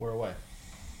We're away.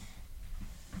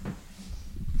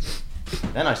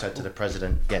 Then I said to the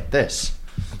president, get this.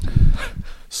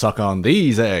 Suck on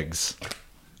these eggs.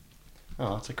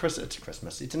 Oh, it's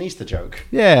Christmas. It's an Easter joke.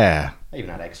 Yeah. I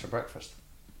even had eggs for breakfast.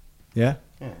 Yeah?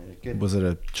 Yeah, good. Was it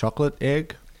a chocolate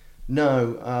egg?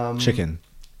 No. Chicken.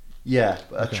 Yeah,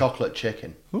 a chocolate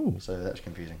chicken. Ooh. So that's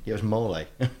confusing. Yeah, it was mole.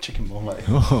 Chicken mole.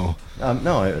 Oh.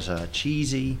 No, it was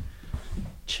cheesy,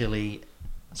 chili,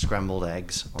 scrambled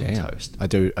eggs on Damn. toast. I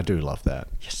do love that.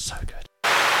 Yes, so good.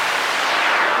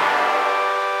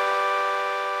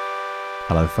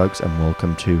 Hello, folks, and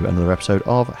welcome to another episode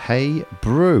of Hey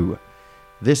Brew.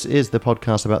 This is the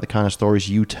podcast about the kind of stories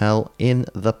you tell in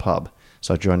the pub.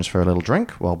 So join us for a little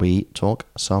drink while we talk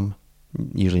some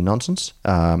usually nonsense,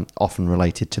 often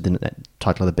related to the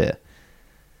title of the beer.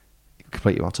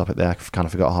 Completely off topic there. I kind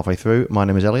of forgot halfway through. My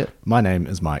name is Elliot. My name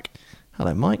is Mike.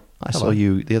 Hello, Mike. I Hello. saw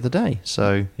you the other day,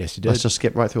 so Yes, you did. let's just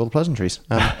skip right through all the pleasantries.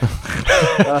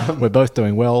 We're both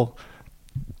doing well.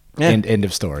 Yeah. End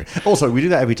of story. Also, we do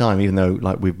that every time, even though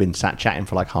like we've been sat chatting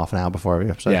for like half an hour before every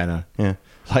episode. Yeah, I know. Yeah.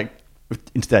 Like,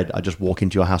 instead, I just walk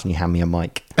into your house and you hand me a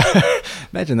mic.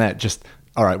 Imagine that. Just,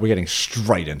 all right, we're getting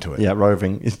straight into it. Yeah,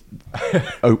 roving.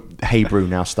 Hey Brew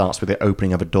now starts with the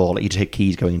opening of a door. Like you just hit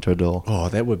keys going into a door. Oh,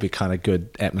 that would be kind of good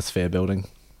atmosphere building.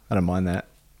 I don't mind that.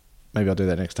 Maybe I'll do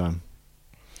that next time.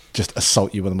 Just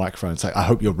assault you with a microphone. Say, I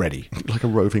hope you're ready. Like a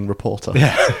roving reporter.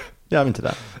 Yeah. Yeah, I'm into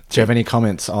that. Do you have any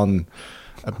comments on...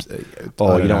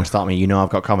 Oh, you don't want to start me. You know I've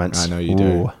got comments. I know you do.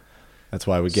 Ooh. That's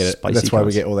why we get it. Spicy That's why we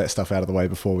comments. get all that stuff out of the way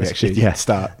before we actually Yeah.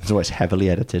 start. It's always heavily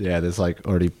edited. Yeah, there's like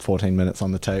already 14 minutes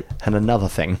on the tape. And another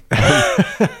thing.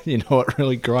 You know what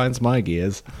really grinds my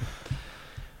gears?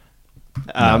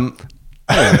 Had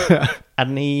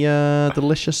any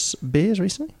delicious beers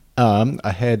recently?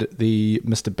 I had the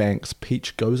Mr. Banks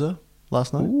Peach Goza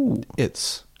last night. Ooh.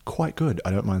 It's quite good,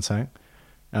 I don't mind saying.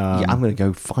 Yeah, I'm going to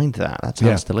go find that. That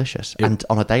sounds delicious. And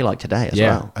on a day like today as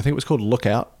well. I think it was called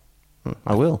Lookout,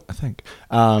 I will. I think.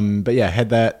 But yeah, had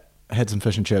that, had some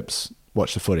fish and chips,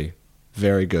 watched the footy.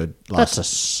 Very good. That's a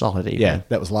solid evening. Yeah,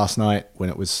 that was last night when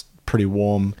it was pretty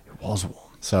warm. It was warm.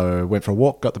 So went for a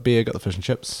walk, got the beer, got the fish and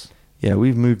chips. Yeah,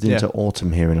 we've moved into Yeah.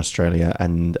 autumn here in Australia,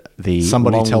 and the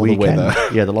Somebody long tell the weekend, weather.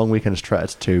 Yeah, the long weekend has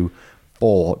trekked to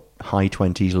 4 high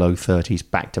 20s, low 30s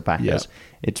back to backers. Yeah.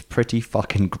 It's pretty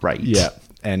fucking great. Yeah,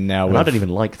 and now And I don't even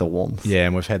like the warmth. Yeah,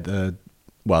 and we've had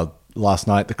last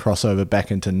night the crossover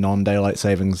back into non-daylight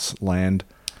savings land.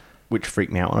 Which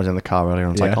freaked me out when I was in the car earlier.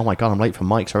 I was like, Yeah. oh my God, I'm late for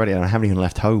Mike's already, and I haven't even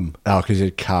left home. Oh, because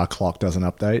your car clock doesn't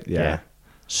update. Yeah.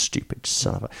 Stupid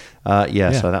son of a...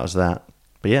 Yeah, so that was that.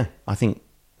 But yeah, I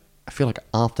feel like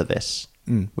after this,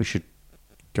 we should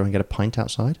go and get a pint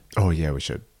outside. Oh yeah, we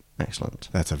should. Excellent.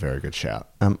 That's a very good shout.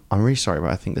 I'm really sorry, but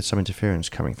I think there's some interference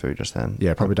coming through just then.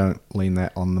 Yeah, probably don't lean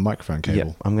that on the microphone cable.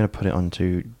 Yeah, I'm going to put it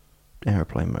onto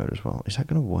airplane mode as well. Is that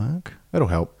going to work? It'll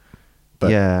help.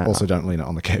 But Yeah. also don't lean it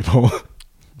on the cable.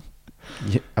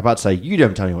 Yeah, I'm about to say, you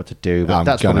don't tell me what to do, but I'm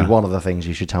that's gonna. probably one of the things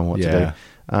you should tell me what Yeah. to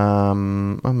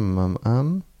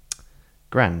do.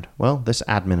 Grand. Well, this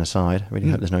admin aside, I really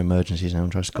hope there's no emergencies. No one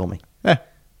tries to call me. Yeah,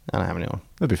 I don't have anyone.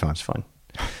 that'd be fine. It's fine.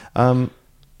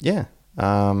 Yeah.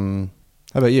 How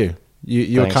about you?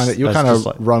 You were Thanks. kind That's of just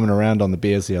like- roaming around on the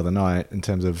beers the other night in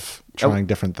terms of trying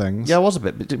different things. Yeah, I was a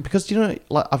bit, because, you know,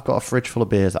 like I've got a fridge full of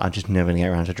beers that I just never get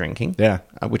around to drinking. Yeah.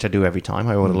 Which I do every time.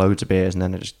 I order loads of beers and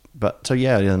then so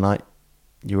yeah, the other night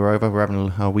you were over, we're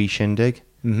having a wee shindig.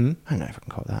 Mm-hmm. I don't know if I can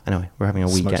call it that. Anyway, we're having a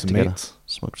wee Smoke get some together. meats.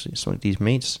 Smoke these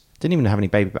meats. Didn't even have any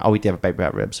baby back. Oh, we did have baby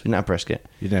back ribs. We didn't have brisket.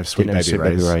 You didn't have sweet Didn't have baby sweet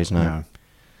baby rays. rays, no.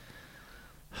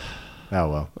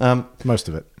 Oh well. Most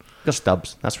of it. Got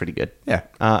Stubbs. That's really good. Yeah.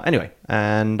 Anyway,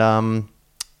 and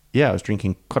yeah, I was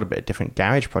drinking quite a bit of different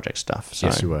Garage Project stuff. So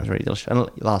Yes, you were. It was really delicious. And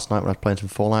last night when I was playing some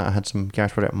Fallout, I had some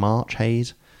Garage Project March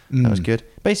Haze. That was good.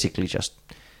 Basically,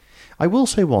 I will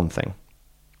say one thing.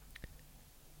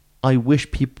 I wish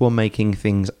people were making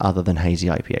things other than hazy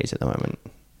IPAs at the moment.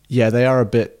 Yeah, they are a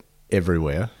bit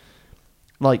everywhere.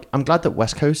 Like, I'm glad that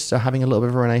West Coasts are having a little bit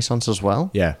of a renaissance as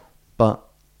well. Yeah. But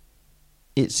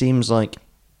it seems like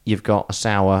you've got a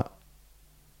sour,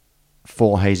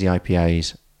 4 hazy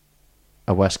IPAs,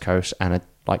 a West Coast, and a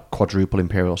like quadruple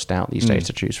imperial stout these days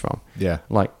to choose from. Yeah.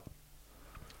 Like,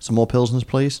 some more pilsners,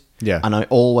 please. Yeah. And I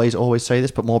always say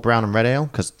this, but more brown and red ale,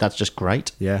 because that's just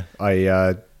great. Yeah.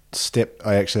 I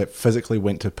actually physically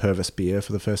went to Purvis Beer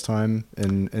for the first time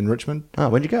in Richmond. Oh,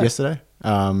 where'd you go? Yesterday.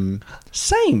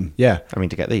 Same. Yeah. I mean,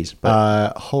 to get these.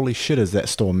 But Holy shit, is that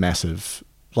store massive?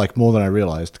 Like more than I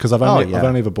realized, because I've Oh, only yeah. I've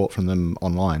only ever bought from them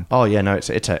online. oh, yeah, no, it's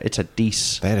a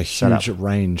decent They had a huge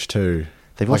range too.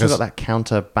 They've Like also a got that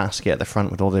counter basket at the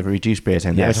front with all the reduced beers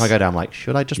in. Every Yes. time I go down, I'm like,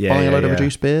 should I just Yeah, buy a yeah, load of yeah.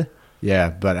 reduced beer?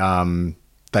 Yeah, but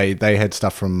they had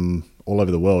stuff from all over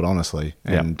the world, honestly,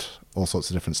 Yeah. and all sorts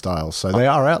of different styles. So they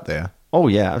are out there. Oh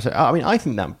yeah, so, I mean, I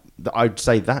think that I'd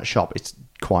say that shop is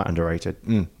quite underrated.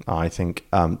 I think.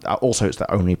 Also, it's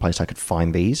the only place I could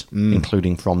find these,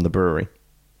 including from the brewery.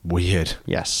 Weird.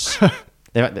 Yes.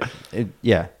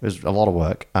 Yeah, it was a lot of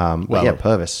work. But Well, yeah,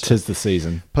 Purvis. Tis the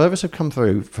season. Purvis have come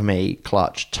through for me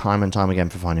clutch time and time again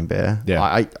for finding beer.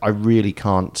 Yeah. I really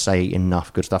can't say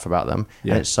enough good stuff about them.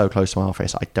 Yeah. And it's so close to my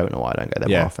office. I don't know why I don't go there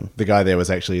more Yeah, often. the guy there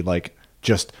was actually like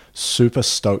just super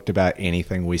stoked about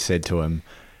anything we said to him.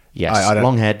 Yes. I don't-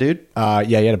 Long haired dude. Yeah,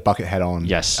 he had a bucket hat on.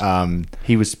 Yes.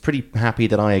 He was pretty happy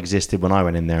that I existed when I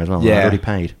went in there as well. I already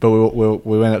paid. But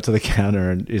we went up to the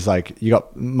counter and he's like, "You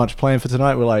got much planned for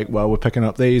tonight?" We're like, "Well, we're picking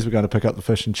up these. We're going to pick up the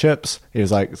fish and chips." He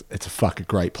was like, "It's a fucking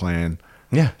great plan."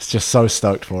 Yeah. It's just so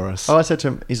stoked for us. Oh, I said to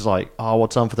him, he's like, "Oh,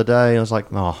 what's on for the day?" I was like,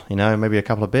 "Oh, maybe a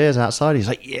couple of beers outside." He's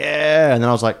like, "Yeah." And then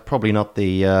I was like, "Probably not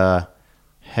the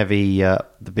heavy,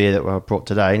 the beer that were brought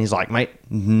today." And he's like, "Mate,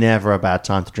 never a bad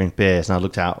time to drink beers." And I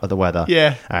looked out at the weather.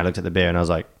 Yeah. And I looked at the beer and I was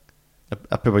like,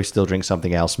 "I probably still drink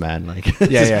something else, man." Like,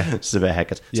 Yeah. it's a bit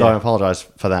hectic. So Yeah. I apologise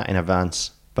for that in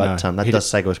advance. But No, that he does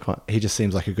segue quite. He just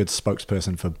seems like a good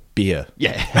spokesperson for beer.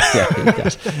 Yeah, yeah, he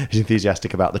does. He's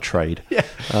enthusiastic about the trade. Yeah.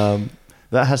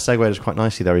 That has segued us quite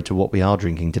nicely, though, into what we are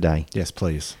drinking today. Yes,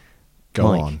 please.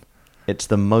 Go Mike, on. It's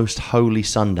the most holy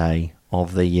Sunday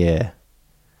of the year,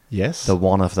 Yes. the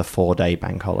one of the 4-day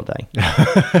bank holiday.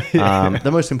 The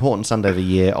most important Sunday of the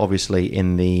year, obviously,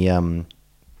 in the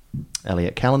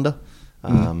Elliot calendar,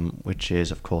 which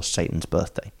is, of course, Satan's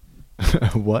birthday.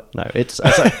 What? No, it's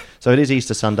so it is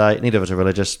Easter Sunday. Neither of us are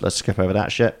religious. Let's skip over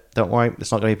that shit. Don't worry,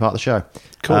 it's not going to be part of the show.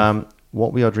 Cool.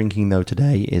 What we are drinking though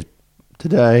today is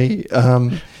today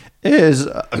Do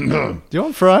you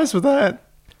want fries with that?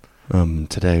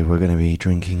 today we're going to be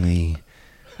drinking the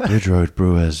Ridge Road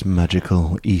Brewers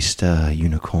Magical Easter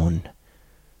Unicorn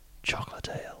Chocolate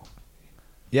Ale.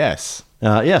 Yes.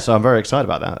 Yeah, so I'm very excited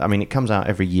about that. I mean, it comes out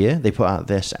every year. They put out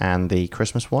this and the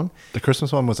Christmas one. The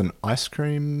Christmas one was an ice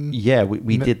cream. Yeah,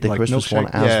 we did the like Christmas one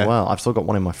milkshake? as Yeah. well. I've still got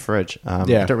one in my fridge. I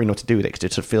Yeah. don't really know what to do with it because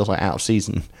it sort of feels like out of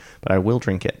season, but I will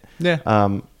drink it. Yeah.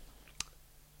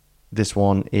 This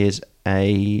one is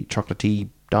a chocolatey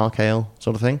dark ale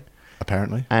sort of thing.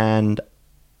 Apparently. And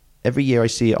every year I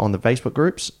see it on the Facebook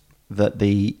groups that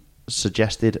the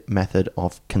suggested method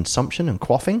of consumption and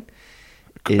quaffing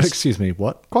is... Excuse me,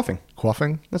 what? Quaffing.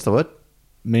 Quaffing? That's the word.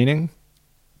 Meaning?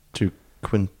 To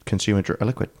consume a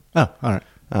liquid. Oh, all right.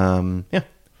 Yeah.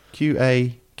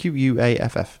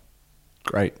 Quaff.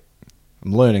 Great.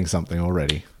 I'm learning something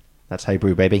already. That's Hey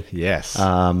Brew, baby. Yes.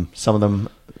 Some of them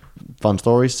fun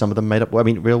stories, some of them made up. I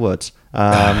mean, real words.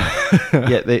 Yeah.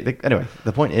 Anyway,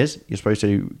 the point is, you're supposed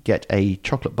to get a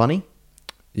chocolate bunny,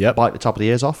 Yep. bite the top of the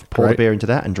ears off, pour the Great. beer into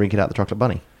that, and drink it out the chocolate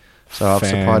bunny. So I've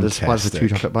supplied us with 2 Fantastic.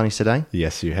 chocolate bunnies today.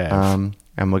 Yes, you have.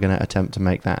 And we're going to attempt to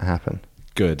make that happen.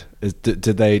 Good.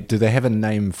 Do they have a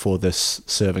name for this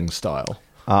serving style?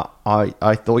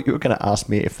 I thought you were going to ask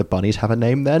me if the bunnies have a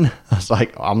name then. I was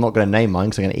like, I'm not going to name mine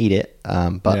because I'm going to eat it.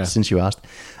 But Yeah. since you asked,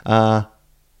 as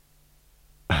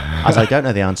I don't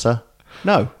know the answer,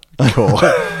 no. Cool.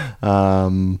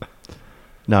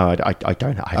 No, I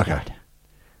don't know. I have no Okay. idea.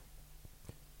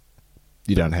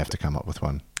 You don't have to come up with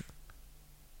one.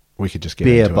 We could just get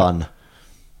Beer into bun.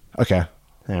 it. Okay.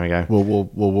 There we go.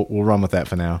 We'll run with that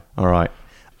for now. All right.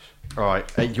 All right.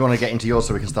 You want to get into yours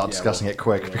so we can start discussing it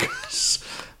quick because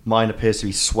mine appears to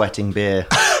be sweating beer.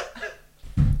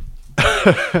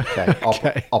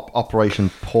 Okay. Operation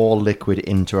pour liquid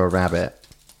into a rabbit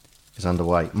is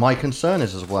underway. My concern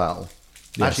is as well.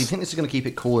 Yes. Actually, I think this is going to keep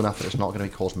it cool enough that it's not going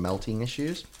to cause melting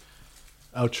issues.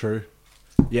 Oh, true.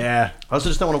 Yeah. I also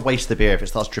just don't want to waste the beer if it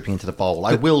starts dripping into the bowl.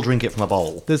 I will drink it from a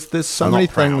bowl. There's so I'm many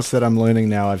not proud. things that I'm learning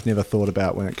now I've never thought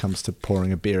about when it comes to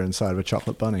pouring a beer inside of a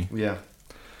chocolate bunny. Yeah.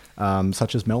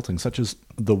 Such as melting, such as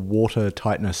the water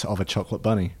tightness of a chocolate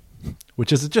bunny,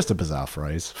 which is just a bizarre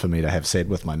phrase for me to have said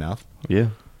with my mouth. Yeah.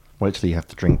 Wait till you have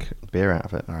to drink beer out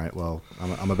of it. All right, well,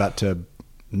 I'm about to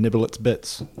nibble its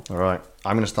bits. All right.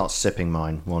 I'm going to start sipping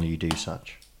mine while you do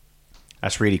such.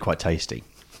 That's really quite tasty.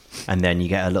 And then you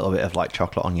get a little bit of like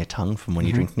chocolate on your tongue from when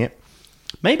you're drinking it.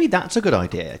 Maybe that's a good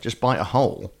idea. Just bite a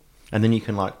hole and then you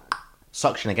can like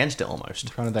suction against it almost.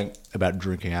 I'm trying to think about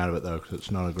drinking out of it though, because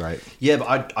it's not a great. Yeah,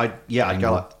 but I'd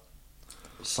go like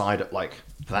side like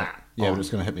that. Yeah, on- but it's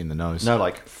going to hit me in the nose. No,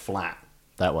 like flat.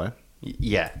 That way.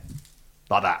 Yeah.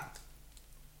 Like that.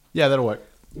 Yeah, that'll work.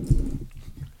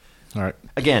 All right.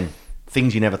 Again,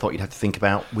 things you never thought you'd have to think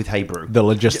about with Hey Brew. The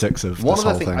logistics of One this of the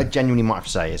whole things thing. I genuinely might have to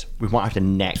say is we might have to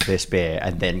neck this beer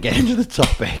and then get into the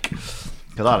topic.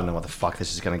 Because I don't know what the fuck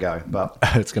this is going to go. But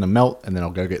It's going to melt, and then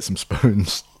I'll go get some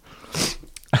spoons.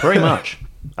 very much.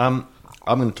 I'm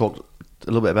going to talk a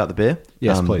little bit about the beer.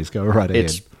 Yes, please, go right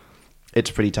ahead.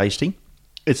 It's pretty tasty.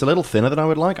 It's a little thinner than I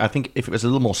would like. I think if it was a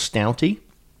little more stouty.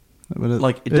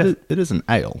 Like, it is an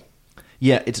ale.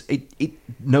 Yeah, it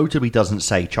notably doesn't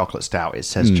say chocolate stout. It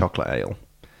says chocolate ale.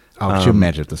 Oh, could you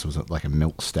imagine if this was like a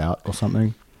milk stout or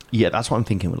something? Yeah, that's what I'm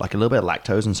thinking, with like a little bit of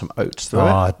lactose and some oats through it.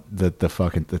 Oh, the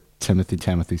fucking the Timothy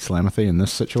Slamothy in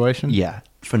this situation. Yeah,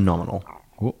 phenomenal.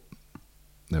 Oh,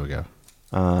 there we go.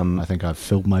 I think I've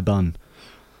filled my bun.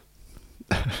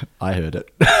 I heard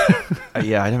it.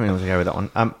 Yeah, I don't know where to go with that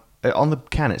one. On the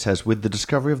can it says, with the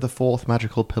discovery of the fourth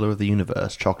magical pillar of the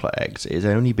universe, chocolate eggs, it is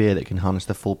the only beer that can harness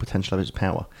the full potential of its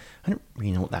power. I don't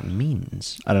really know what that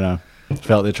means. I don't know. I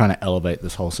felt they're trying to elevate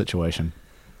this whole situation.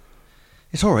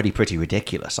 It's already pretty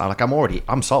ridiculous.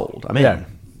 I'm sold. I'm in.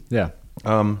 Yeah.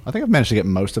 I think I've managed to get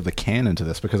most of the can into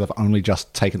this because I've only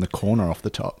just taken the corner off the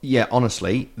top. Yeah,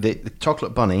 honestly, the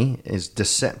chocolate bunny is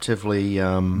deceptively...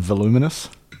 Voluminous.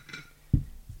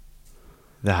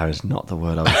 That is not the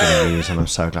word I was going to use, and I'm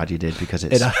so glad you did, because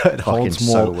it's It fucking holds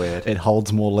so more. weird. It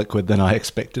holds more liquid than I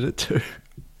expected it to.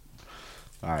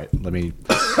 All right, let me.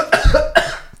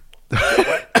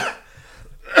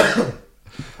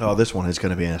 Oh, this one is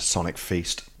going to be a sonic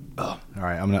feast. Oh, All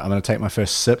right, I'm gonna take my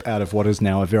first sip out of what is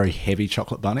now a very heavy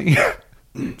chocolate bunny.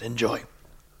 enjoy.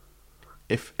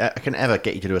 If I can ever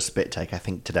get you to do a spit take, I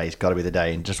think today's got to be the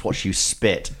day, and just watch you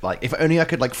spit. Like, if only I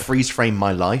could like freeze frame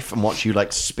my life and watch you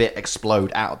like spit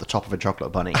explode out of the top of a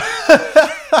chocolate bunny.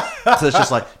 So it's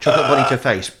just like chocolate bunny to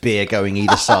face, beer going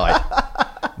either side.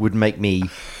 Would make me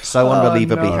so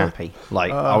unbelievably no. happy.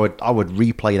 Like I would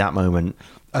replay that moment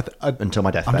until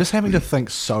my deathbed. I'm just having to think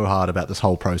so hard about this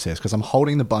whole process because I'm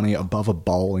holding the bunny above a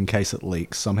bowl in case it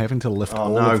leaks. So I'm having to lift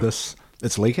all no. of this.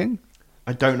 It's leaking,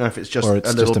 I don't know if it's just or it's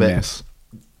a little just a bit mess.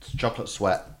 chocolate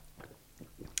sweat.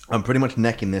 I'm pretty much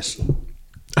necking this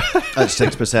at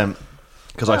 6%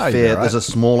 because I you're fear all right. there's a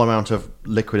small amount of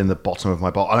liquid in the bottom of my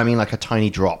bottle. I mean, like a tiny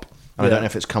drop. And I don't know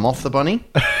if it's come off the bunny.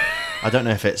 I don't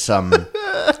know if it's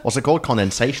what's it called?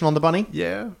 Condensation on the bunny?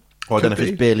 Yeah. Or I don't know if Could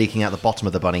it's be. beer leaking out the bottom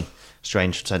of the bunny.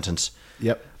 Strange sentence.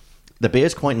 Yep. The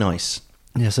beer's quite nice.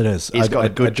 Yes, it is. It's got a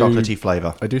good chocolatey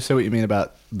flavour. I do see what you mean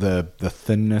about the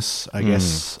thinness, I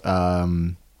guess.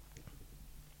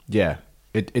 Yeah,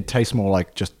 it tastes more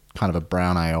like just kind of a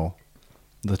brown ale.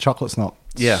 The chocolate's not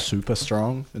super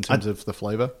strong in terms of the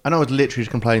flavour. I know I was literally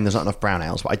just complaining there's not enough brown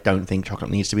ales, but I don't think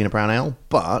chocolate needs to be in a brown ale.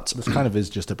 But This kind of is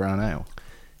just a brown ale.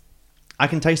 I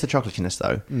can taste the chocolatiness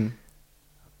though.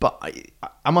 But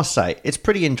I must say, it's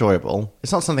pretty enjoyable.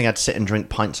 It's not something I'd sit and drink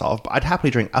pints of, but I'd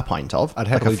happily drink a pint of. I'd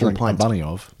happily full drink a bunny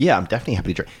of. Yeah, I'm definitely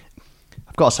happily drink.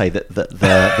 I've got to say that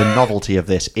the novelty of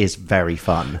this is very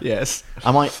fun. Yes.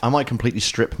 I might completely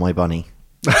strip my bunny.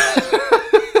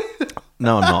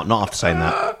 No, I'm not. Not after saying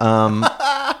that.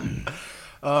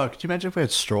 Oh, could you imagine if we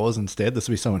had straws instead? This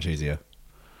would be so much easier.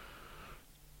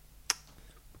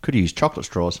 Could use chocolate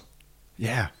straws.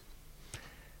 Yeah.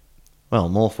 Well,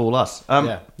 more fool us.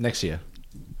 Yeah, next year.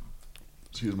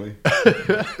 Excuse me.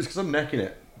 It's because I'm necking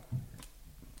it.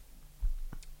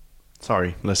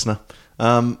 Sorry, listener.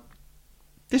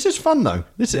 This is fun though.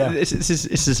 This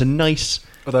is a nice.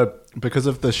 Although, because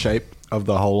of the shape of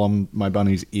the hole on my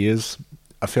bunny's ears,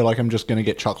 I feel like I'm just going to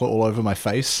get chocolate all over my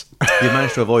face. You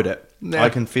managed to avoid it. Yeah. I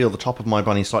can feel the top of my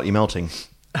bunny slightly melting.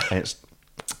 And it's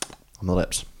on the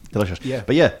lips. Delicious. Yeah.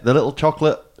 But yeah, the little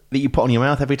chocolate that you put on your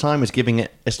mouth every time is giving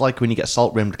it... It's like when you get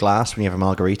salt-rimmed glass when you have a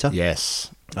margarita. Yes.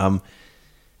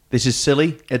 This is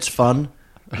silly. It's fun.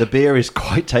 The beer is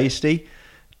quite tasty.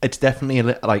 It's definitely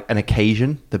like an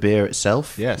occasion, the beer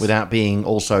itself. Yes. Without being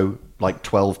also like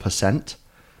 12%.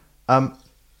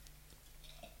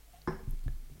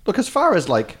 Look, as far as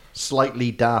like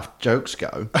slightly daft jokes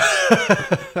go...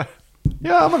 yeah,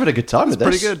 I'm having a good time with this.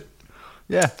 Pretty good.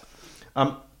 Yeah.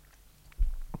 I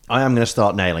am going to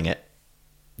start nailing it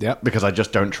Yep. because I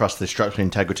just don't trust the structural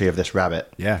integrity of this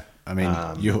rabbit. Yeah. I mean,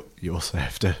 you also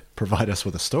have to provide us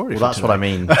with a story. Well, that's what I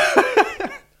mean. Do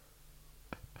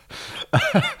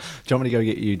you want me to go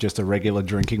get you just a regular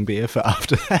drinking beer for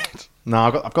after that? No,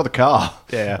 I've got the car.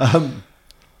 Yeah.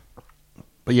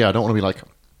 But yeah, I don't want to be like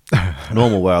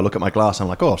normal where I look at my glass and I'm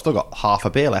like, oh, I've still got half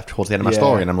a beer left towards the end of my Yeah.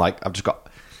 story. And I'm like, I've just got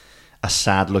a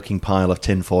sad-looking pile of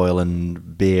tinfoil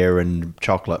and beer and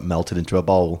chocolate melted into a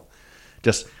bowl.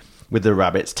 Just with the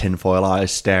rabbit's tinfoil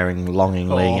eyes staring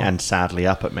longingly Oh. and sadly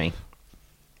up at me.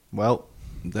 Well,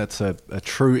 that's a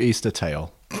true Easter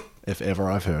tale, if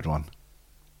ever I've heard one.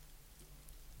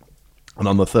 And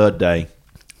on the third day,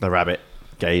 the rabbit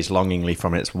gazed longingly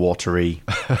from its watery,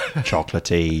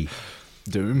 chocolatey,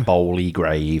 Doom. bowly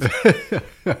grave.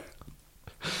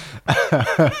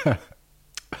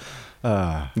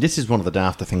 This is one of the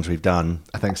dafter things we've done.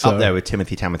 I think so. Up there with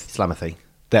Timothy Slamothy.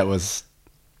 That was,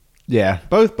 yeah.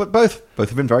 Both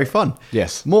have been very fun.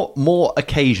 Yes. More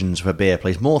occasions for beer,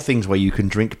 please. More things where you can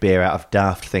drink beer out of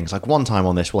daft things. Like one time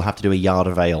on this, we'll have to do a yard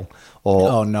of ale,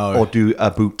 or do a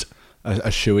boot. A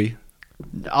shoey.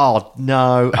 Oh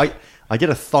no! I did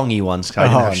a thongy once because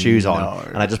I didn't have shoes on, no.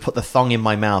 and I just put the thong in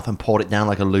my mouth and poured it down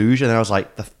like a luge, and then I was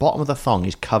like, the bottom of the thong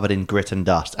is covered in grit and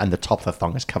dust, and the top of the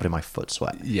thong is covered in my foot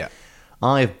sweat. Yeah.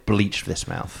 I've bleached this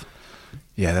mouth.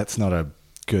 Yeah, that's not a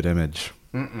good image.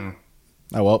 Mm-mm.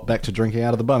 Oh, well, back to drinking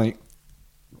out of the bunny.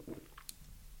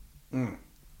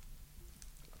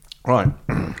 Right.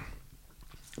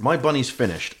 My bunny's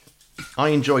finished. I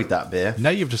enjoyed that beer. Now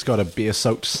you've just got a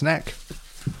beer-soaked snack.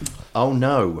 Oh,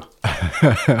 no.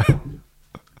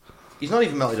 He's not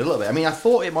even melted a little bit. I mean, I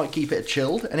thought it might keep it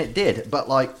chilled, and it did, but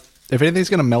like... If anything's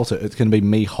going to melt it, it's going to be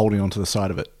me holding onto the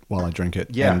side of it while I drink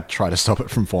it and try to stop it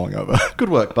from falling over. Good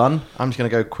work, Bun. I'm just going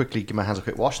to go quickly give my hands a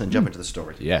quick wash and then jump into the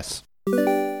story. Yes.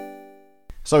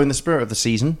 So in the spirit of the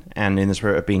season and in the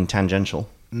spirit of being tangential,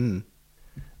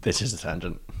 this is a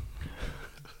tangent.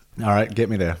 All right, get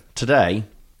me there. Today,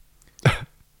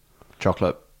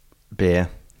 chocolate, beer,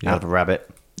 Yep. out of a rabbit,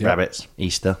 Yep. rabbits,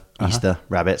 Easter, Easter,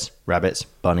 rabbits,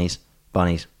 bunnies,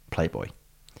 Playboy.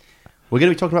 We're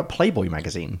going to be talking about Playboy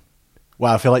magazine.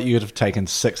 Wow, I feel like you could have taken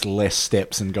 6 less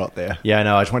steps and got there. Yeah, I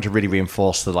know. I just want to really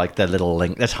reinforce the little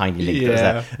link, the tiny link that was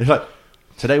there. It's like,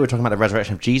 today we're talking about the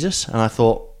resurrection of Jesus, and I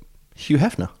thought, Hugh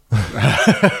Hefner.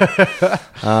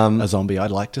 A zombie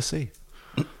I'd like to see.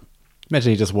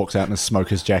 Imagine he just walks out in a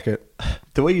smoker's jacket.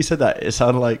 The way you said that, it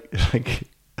sounded like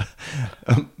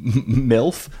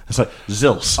MILF. It's like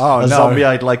Zils. Oh, a no. zombie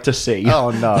I'd like to see. Oh,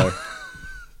 no.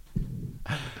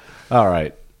 All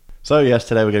right. So, yes,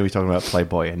 today we're going to be talking about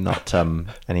Playboy and not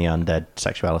any undead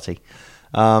sexuality.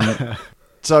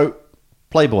 So,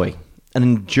 Playboy. An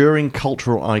enduring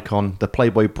cultural icon, the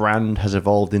Playboy brand has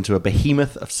evolved into a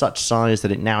behemoth of such size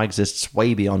that it now exists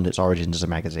way beyond its origins as a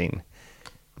magazine.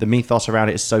 The mythos around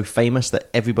it is so famous that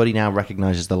everybody now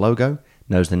recognizes the logo,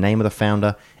 knows the name of the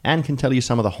founder, and can tell you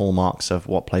some of the hallmarks of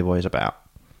what Playboy is about.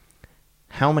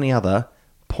 How many other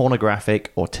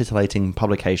pornographic or titillating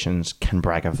publications can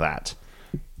brag of that?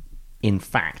 In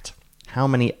fact, how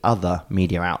many other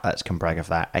media outlets can brag of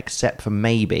that, except for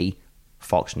maybe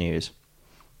Fox News?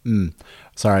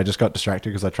 Sorry, I just got distracted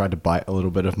because I tried to bite a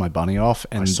little bit of my bunny off,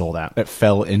 and I saw that. It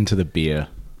fell into the beer.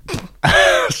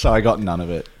 So I got none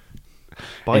of it.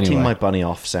 Biting Anyway. my bunny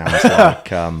off sounds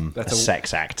like a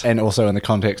sex act. And also in the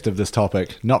context of this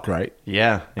topic, not great.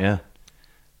 Yeah.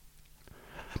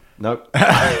 Nope.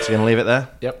 Just going to leave it there.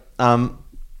 Yep. So-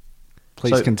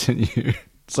 Please continue.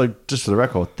 So, just for the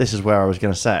record, this is where I was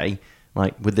going to say,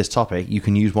 like, with this topic, you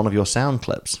can use one of your sound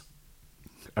clips.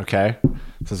 Okay.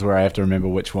 This is where I have to remember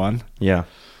which one. Yeah.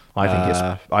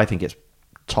 I think it's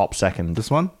top second. This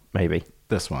one? Maybe.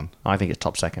 This one. I think it's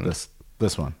top second.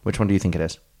 This one. Which one do you think it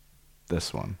is?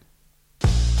 This one.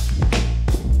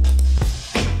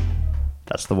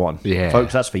 That's the one. Yeah.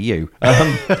 Folks, that's for you.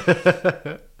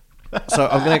 So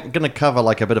I'm gonna cover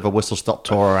like a bit of a whistle-stop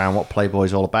tour around what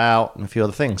Playboy's all about and a few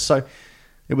other things. So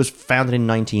it was founded in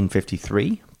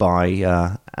 1953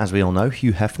 by, as we all know,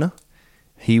 Hugh Hefner.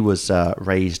 He was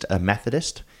raised a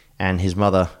Methodist, and his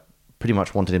mother pretty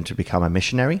much wanted him to become a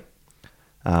missionary.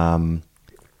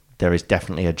 There is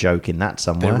definitely a joke in that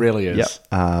somewhere. There really is.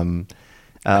 Yep.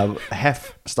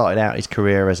 Hef started out his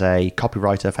career as a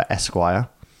copywriter for Esquire,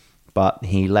 but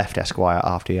he left Esquire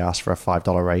after he asked for a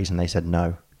 $5 raise, and they said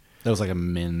no. That was like a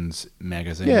men's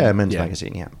magazine. Yeah, men's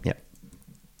magazine. Yeah.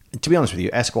 To be honest with you,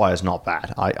 Esquire's not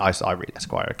bad. I read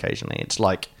Esquire occasionally. It's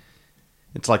like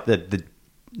it's like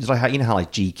how you know how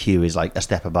like GQ is like a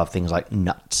step above things like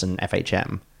Nuts and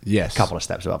FHM. Yes. A couple of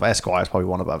steps above. Esquire's probably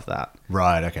one above that.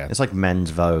 Right, okay. It's like Men's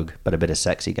Vogue, but a bit of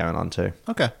sexy going on too.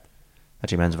 Okay.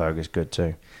 Actually, Men's Vogue is good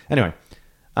too. Anyway,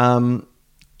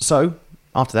 so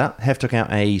after that, Hef took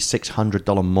out a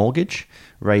 $600 mortgage,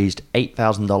 raised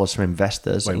 $8,000 from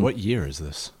investors. Wait, in what year is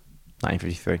this?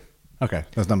 1953. Okay,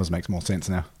 those numbers make more sense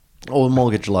now. Or a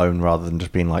mortgage loan rather than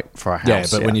just being like for a house. Yeah,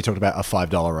 but when you talked about a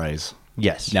 $5 raise,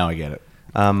 yes, now I get it.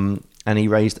 and he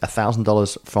raised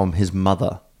 $1,000 from his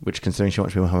mother, which, considering she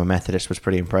wanted to become a Methodist, was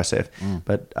pretty impressive.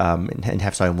 But in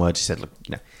Hef's own words, he said, "Look,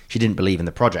 she didn't believe in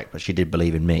the project, but she did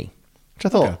believe in me," which I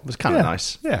thought was kind of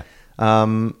nice. Yeah.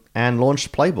 And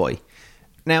launched Playboy.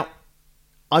 Now,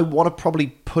 I want to probably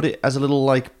put it as a little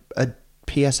like a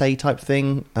PSA type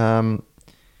thing.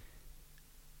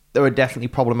 there were definitely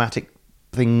problematic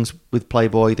things with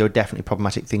Playboy. There were definitely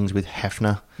problematic things with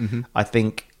Hefner. I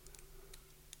think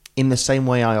in the same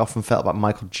way I often felt about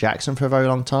Michael Jackson for a very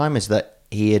long time, is that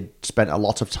he had spent a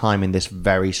lot of time in this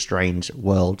very strange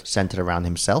world centered around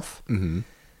himself.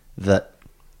 That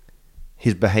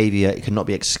his behavior cannot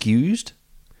be excused,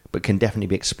 but can definitely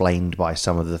be explained by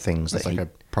some of the things It's that like a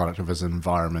product of his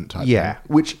environment type yeah, thing.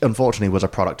 which unfortunately was a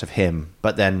product of him.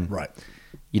 But then, Right.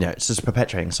 it's just a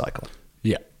perpetuating cycle.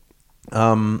 Yeah.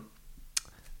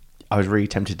 I was really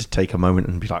tempted to take a moment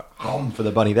and be like, for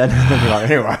the bunny then. And be like,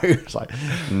 anyway. It's like,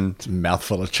 It's a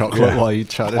mouthful of chocolate while you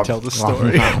try to tell the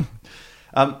story.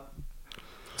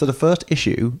 So the first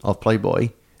issue of Playboy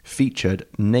featured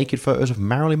naked photos of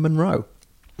Marilyn Monroe.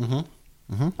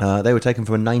 They were taken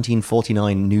from a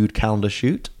 1949 nude calendar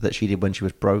shoot that she did when she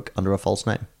was broke under a false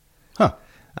name. Huh.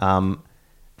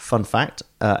 Fun fact,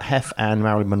 Hef and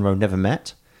Marilyn Monroe never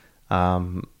met.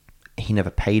 He never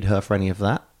paid her for any of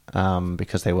that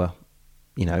because they were,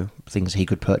 things he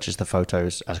could purchase the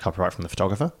photos as copyright from the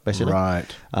photographer, basically. Right.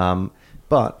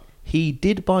 But he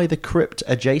did buy the crypt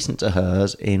adjacent to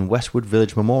hers in Westwood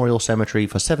Village Memorial Cemetery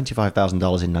for $75,000 in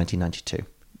 1992.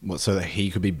 What, so that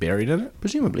he could be buried in it?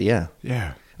 Presumably, yeah.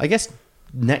 Yeah. I guess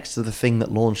next to the thing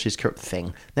that launched his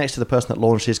next to the person that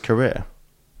launched his career.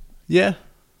 Yeah.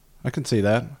 I can see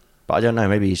that. But I don't know,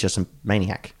 maybe he's just a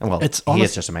maniac. Well, he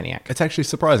is just a maniac. It's actually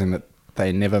surprising that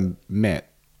they never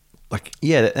met. Like,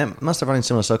 Yeah, they must have run in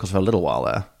similar circles for a little while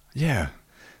there. yeah.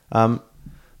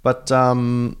 But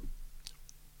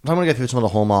I'm going to go through some of the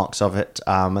hallmarks of it.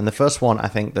 And the first one I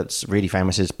think that's really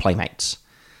famous is Playmates.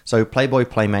 So Playboy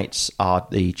Playmates are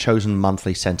the chosen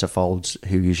monthly centerfolds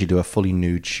who usually do a fully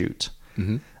nude shoot.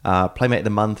 Playmate of the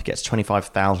month gets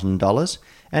 $25,000.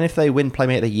 And if they win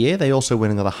Playmate of the year, they also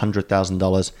win another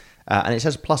 $100,000. And it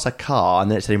says plus a car, and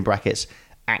then it said in brackets,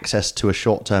 access to a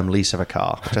short-term lease of a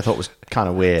car, which I thought was kind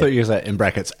of I weird. thought you said in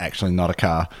brackets, actually not a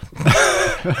car.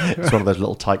 It's one of those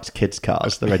little Tykes kids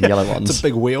cars, the red and yellow ones. It's a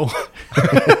big wheel.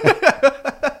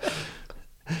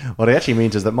 What it actually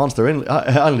means is that Monster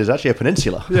Island is actually a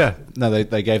peninsula. Yeah. No,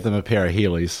 they gave them a pair of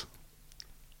Heelys.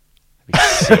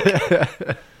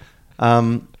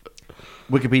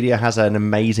 Wikipedia has an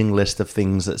amazing list of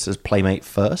things that says Playmate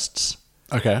firsts.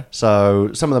 Okay.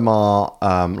 So some of them are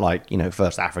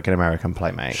first African American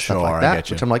playmates, Sure, stuff like I that, get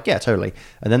you. which I'm like, yeah, totally.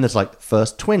 And then there's like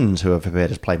first twins who have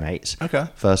appeared as playmates. Okay.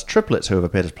 First triplets who have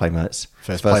appeared as playmates.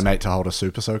 First playmate to hold a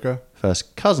super soaker.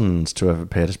 First cousins to have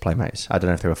appeared as playmates. I don't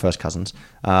know if they were first cousins.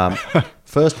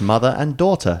 First mother and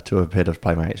daughter to have appeared as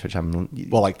playmates, which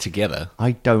Well, like together.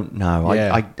 I don't know.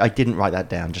 Yeah. I didn't write that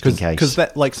down just in case. Because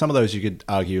that, like, some of those you could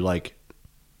argue, like,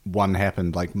 one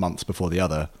happened like months before the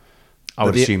other. I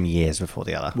would But assume years before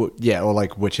the other. Well, yeah, or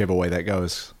like whichever way that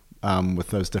goes with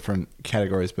those different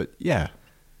categories. But yeah,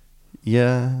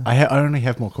 Yeah. I only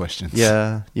have more questions.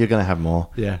 Yeah, you're going to have more.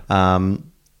 Yeah.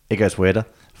 It goes weirder.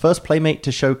 First playmate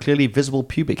to show clearly visible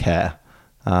pubic hair.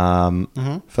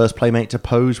 First playmate to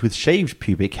pose with shaved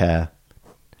pubic hair.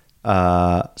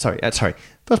 Sorry.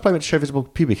 First playmate to show visible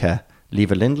pubic hair.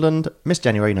 Leva Lindland, Miss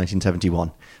January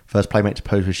 1971. First playmate to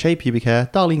pose with shaved pubic hair.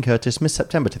 Darlene Curtis, Miss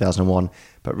September 2001.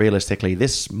 But realistically,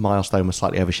 this milestone was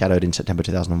slightly overshadowed in September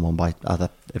 2001 by other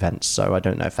events, so I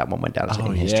don't know if that one went down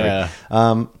in history. Yeah.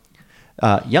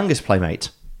 Youngest playmate.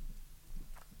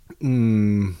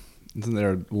 Isn't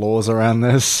there laws around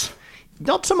this?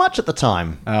 Not so much at the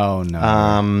time. Oh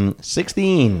no.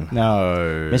 16.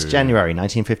 No. Miss January,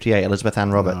 1958, Elizabeth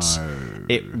Ann Roberts. No.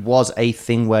 It was a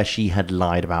thing where she had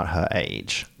lied about her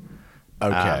age.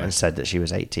 Okay. And said that she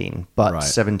was 18. But Right.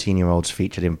 17-year-olds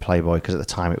featured in Playboy because at the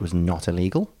time it was not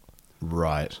illegal.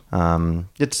 Right.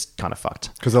 It's kind of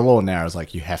fucked. Because the law now is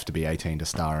like you have to be 18 to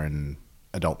star in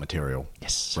adult material.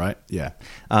 Yes. Right? Yeah.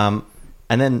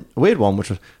 And then a weird one, which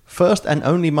was first and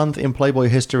only month in Playboy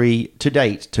history to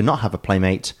date to not have a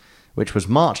playmate, which was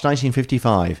March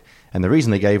 1955. And the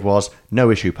reason they gave was no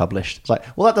issue published. It's like,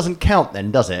 well, that doesn't count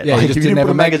then, does it? Yeah, you like, just if you didn't didn't have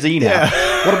put a a mag- magazine out.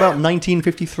 What about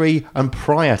 1953 and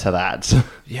prior to that?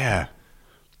 Yeah.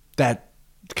 That,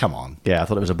 come on. Yeah, I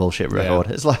thought it was a bullshit record.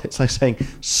 It's like saying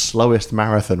slowest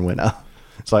marathon winner.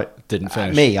 It's like Didn't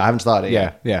finish. me. I haven't started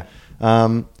Yeah, yet.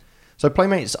 yeah. So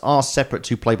Playmates are separate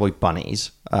to Playboy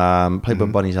Bunnies. Playboy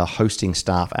Bunnies are hosting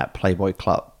staff at Playboy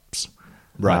clubs,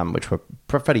 Right. which were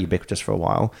fairly ubiquitous for a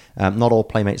while. Not all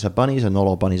Playmates are bunnies, and not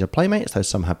all bunnies are Playmates, though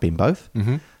some have been both.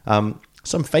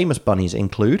 Some famous bunnies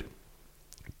include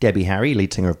Debbie Harry,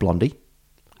 lead singer of Blondie,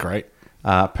 Great.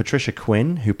 Patricia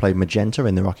Quinn, who played Magenta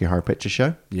in the Rocky Horror Picture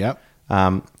Show, Yep.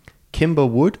 Kimber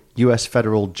Wood, U.S.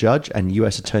 federal judge and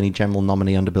U.S. Attorney General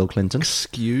nominee under Bill Clinton,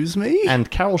 Excuse me? and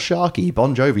Carol Sharkey,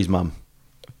 Bon Jovi's mum.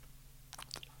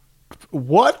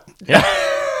 What? Yeah.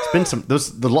 It's been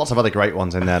there's lots of other great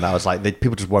ones in there that I was like,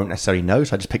 people just won't necessarily know,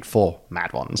 so I just picked 4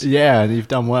 mad ones. Yeah, you've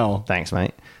done well. Thanks,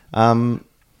 mate.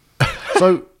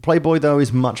 So Playboy, though,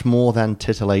 is much more than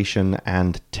titillation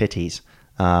and titties.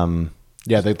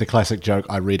 Yeah, the classic joke,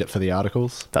 I read it for the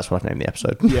articles. That's what I've named the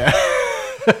episode. Yeah.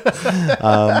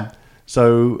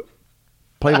 So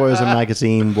Playboy as a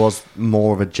magazine was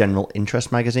more of a general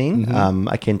interest magazine,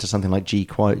 akin to something like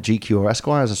GQ or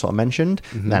Esquire, as I sort of mentioned,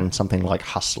 than something like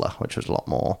Hustler, which was a lot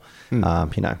more,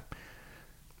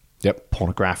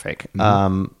 pornographic.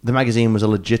 The magazine was a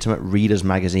legitimate reader's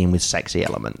magazine with sexy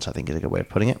elements, I think is a good way of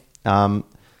putting it.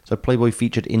 So Playboy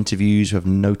featured interviews with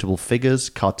notable figures,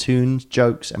 cartoons,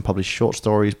 jokes, and published short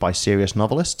stories by serious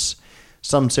novelists.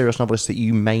 Some serious novelists that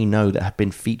you may know that have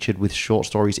been featured with short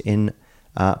stories in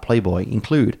Playboy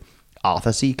include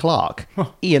Arthur C. Clarke,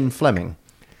 Ian Fleming,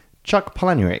 Chuck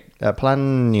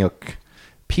Palahniuk,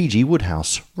 P.G.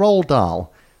 Wodehouse, Roald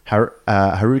Dahl,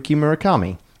 Haruki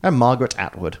Murakami, and Margaret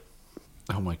Atwood.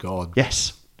 Oh my God.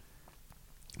 Yes.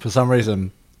 For some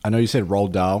reason, I know you said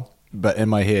Roald Dahl, but in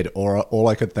my head, all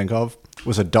I could think of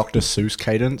was a Dr. Seuss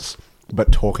cadence,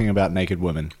 but talking about naked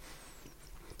women.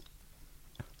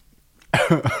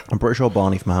 I'm pretty sure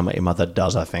Barney from How I Met Your Mother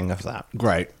does a thing of that.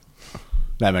 Great.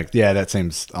 That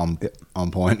seems on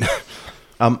point.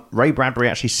 Ray Bradbury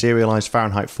actually serialized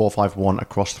Fahrenheit 451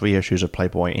 across 3 issues of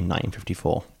Playboy in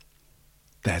 1954.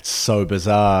 That's so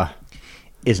bizarre.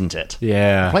 Isn't it?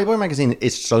 Yeah. Playboy magazine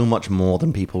is so much more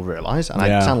than people realize, and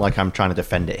I sound like I'm trying to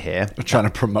defend it here. I'm trying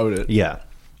to promote it. Yeah.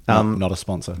 Not a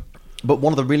sponsor. But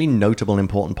one of the really notable and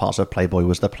important parts of Playboy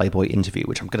was the Playboy interview,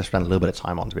 which I'm going to spend a little bit of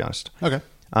time on, to be honest. Okay.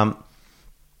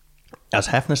 As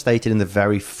Hefner stated in the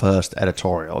very first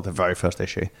editorial, the very first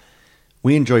issue,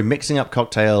 we enjoy mixing up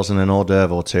cocktails and an hors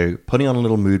d'oeuvre or two, putting on a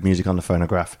little mood music on the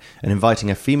phonograph, and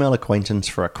inviting a female acquaintance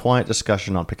for a quiet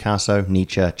discussion on Picasso,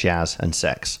 Nietzsche, jazz, and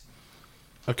sex.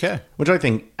 Okay. Which I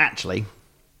think, actually,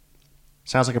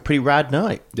 sounds like a pretty rad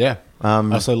night. Yeah. I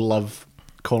also love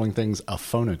calling things a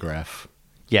phonograph.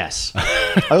 Yes.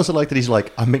 I also like that he's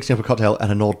like, I'm mixing up a cocktail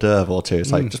and an hors d'oeuvre or two.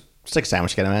 It's like, just stick a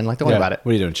sandwich together, man. Like, don't worry about it.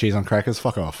 What are you doing? Cheese on crackers?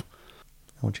 Fuck off.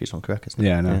 I want cheese on crackers.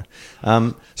 Yeah, I know.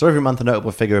 Yeah. So every month a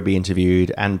notable figure would be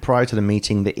interviewed, and prior to the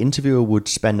meeting, the interviewer would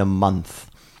spend a month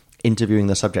interviewing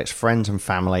the subject's friends and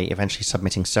family, eventually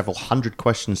submitting several hundred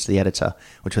questions to the editor,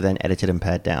 which were then edited and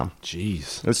pared down.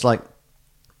 Jeez. It's like,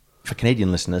 for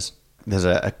Canadian listeners, there's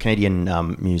a Canadian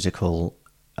musical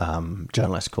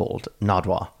journalist called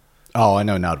Nardwuar. Oh, I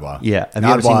know Nardwuar. Yeah. Have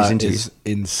you ever seen his Nardwuar interviews? is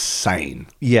insane.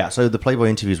 Yeah, so the Playboy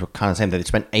interviews were kind of the same. They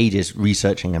spent ages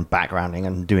researching and backgrounding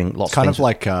and doing lots Kind of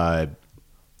things. of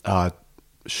like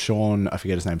Sean, I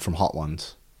forget his name, from Hot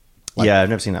Ones. Yeah, I've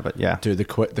never seen that, but yeah. Dude,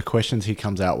 the questions he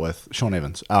comes out with, Sean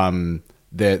Evans,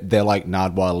 they're like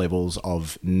Nardwuar levels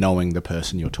of knowing the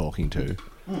person you're talking to.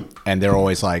 And they're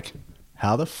always like,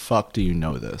 how the fuck do you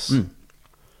know this?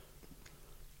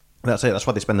 That's it. That's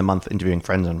why they spend the month interviewing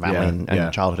friends and family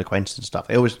and childhood acquaintances and stuff.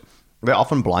 They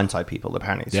often blindside people.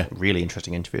 Apparently, it's really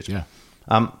interesting interviews. Yeah.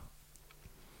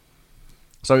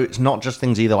 So it's not just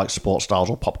things either like sports styles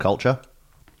or pop culture.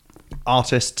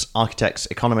 Artists, architects,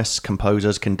 economists,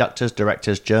 composers, conductors,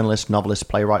 directors, journalists, novelists,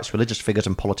 playwrights, religious figures,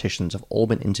 and politicians have all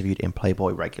been interviewed in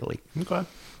Playboy regularly. Okay.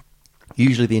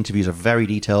 Usually the interviews are very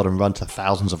detailed and run to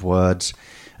thousands of words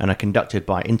and are conducted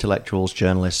by intellectuals,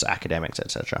 journalists, academics,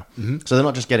 etc. So they're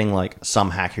not just getting like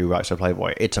some hack who writes for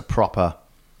Playboy. It's a proper,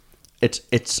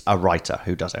 it's a writer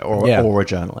who does it, or a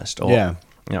journalist, or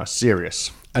a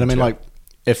serious. And I mean, like,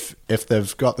 if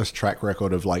they've got this track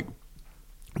record of like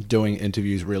doing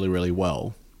interviews really, really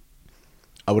well,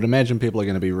 I would imagine people are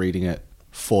going to be reading it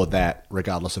for that,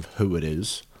 regardless of who it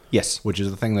is. Yes. Which is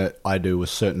the thing that I do with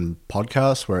certain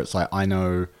podcasts, where it's like, I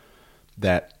know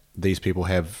that these people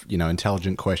have,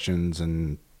 intelligent questions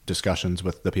and discussions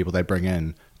with the people they bring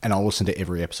in, and I'll listen to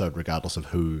every episode regardless of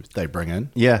who they bring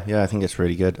in. Yeah, I think it's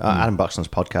really good. Adam Buxton's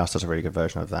podcast does a really good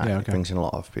version of that. Yeah, It brings in a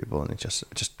lot of people, and it just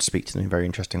speaks to them in very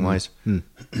interesting ways.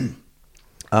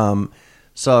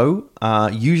 So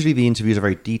usually the interviews are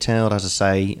very detailed, as I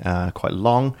say, quite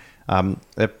long.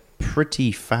 They're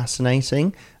pretty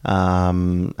fascinating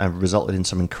and resulted in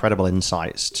some incredible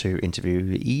insights to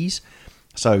interviewees.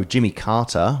 So Jimmy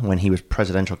Carter, when he was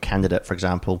presidential candidate, for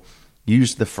example,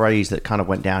 used the phrase that kind of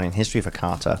went down in history for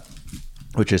Carter,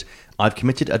 which is, "I've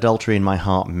committed adultery in my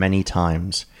heart many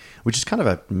times," which is kind of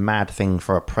a mad thing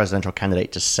for a presidential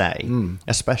candidate to say,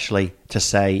 especially to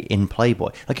say in Playboy.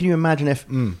 Like, can you imagine if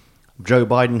Joe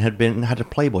Biden had a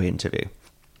Playboy interview?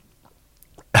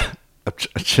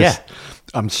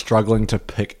 I'm struggling to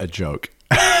pick a joke.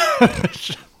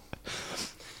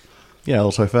 Yeah,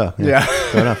 also fair. Yeah.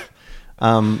 Fair enough.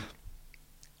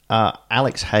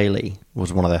 Alex Haley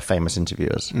was one of their famous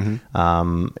interviewers.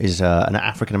 Is an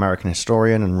African-American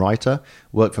historian and writer,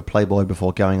 worked for Playboy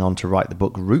before going on to write the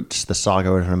book Roots, the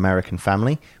saga of an American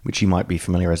family, which you might be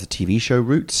familiar as the TV show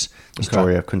Roots, the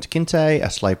story of Kunta Kinte, a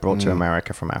slave brought to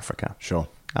America from Africa. Sure.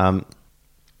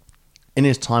 In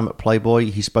his time at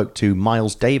Playboy, he spoke to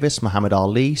Miles Davis, Muhammad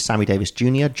Ali, Sammy Davis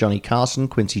Jr., Johnny Carson,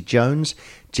 Quincy Jones,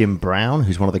 Jim Brown,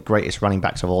 who's one of the greatest running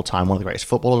backs of all time, one of the greatest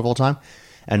footballers of all time,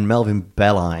 and Melvin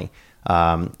Belli,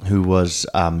 who was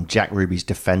Jack Ruby's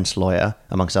defense lawyer,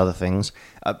 amongst other things.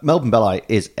 Melvin Belli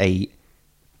is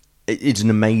an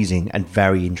amazing and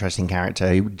very interesting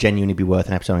character. He would genuinely be worth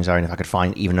an episode on his own if I could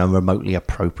find even a remotely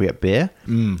appropriate beer.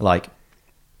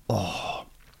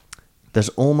 There's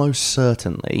almost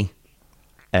certainly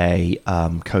a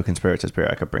co-conspirators beer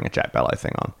I could bring a Jack Belli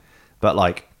thing on. But,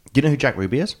 do you know who Jack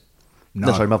Ruby is?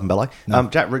 No. Sorry, Melvin Belli. No.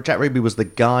 Jack Ruby was the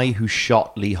guy who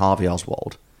shot Lee Harvey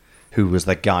Oswald, who was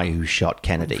the guy who shot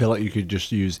Kennedy. I feel like you could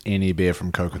just use any beer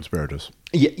from co-conspirators.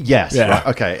 Yes. Yeah. Right,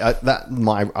 okay.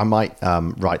 I might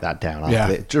write that down.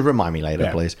 Just remind me later,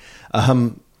 please.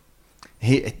 Melvin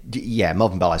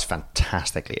Belli is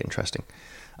fantastically interesting.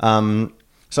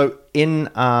 So in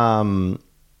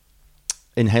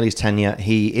Haley's tenure,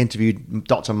 he interviewed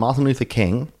Dr. Martin Luther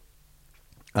King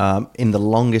in the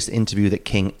longest interview that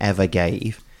King ever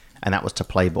gave, and that was to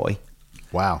Playboy.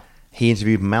 Wow. He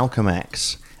interviewed Malcolm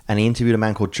X, and he interviewed a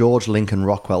man called George Lincoln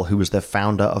Rockwell, who was the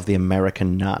founder of the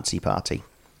American Nazi Party.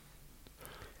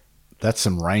 That's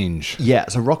some range. Yeah,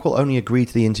 so Rockwell only agreed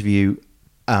to the interview.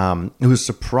 He was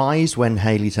surprised when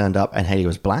Haley turned up and Haley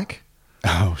was black.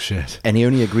 Oh, shit. And he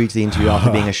only agreed to the interview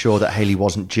after being assured that Haley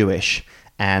wasn't Jewish.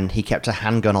 And he kept a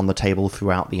handgun on the table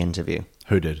throughout the interview.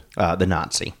 Who did? The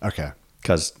Nazi. Okay.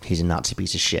 Because he's a Nazi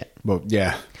piece of shit. Well,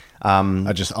 yeah.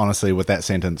 I just, honestly, with that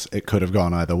sentence, it could have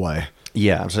gone either way.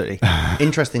 Yeah, absolutely.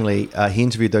 Interestingly, he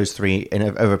interviewed those three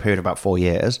over a period of about 4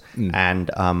 years.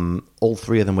 And all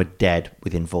three of them were dead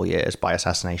within 4 years by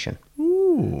assassination.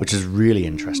 Which is really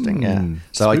interesting, yeah.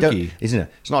 So spooky.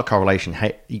 It's not a correlation.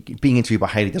 Being interviewed by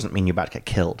Haley doesn't mean you're about to get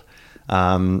killed.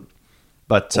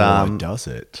 But does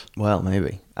it? Well,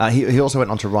 maybe. He also went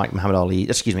on to write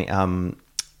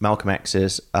Malcolm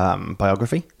X's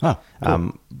biography. Oh,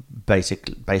 cool.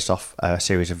 Based off a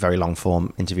series of very long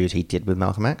form interviews he did with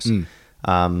Malcolm X.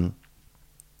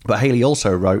 But Haley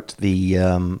also wrote the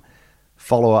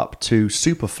follow up to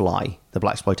Superfly, the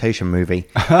blaxploitation movie,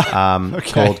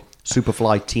 called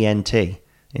Superfly TNT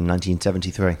in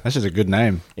 1973. That's just a good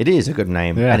name. It is a good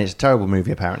name, Yeah. and it's a terrible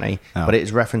movie apparently, but it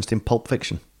is referenced in Pulp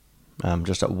Fiction.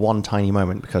 Just at one tiny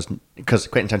moment, because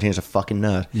Quentin Tarantino is a fucking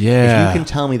nerd. Yeah. If you can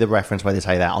tell me the reference where they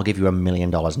say that, I'll give you $1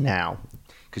 million now,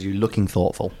 because you're looking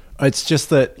thoughtful. It's just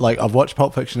that, I've watched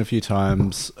Pulp Fiction a few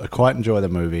times. I quite enjoy the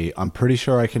movie. I'm pretty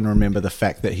sure I can remember the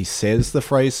fact that he says the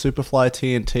phrase Superfly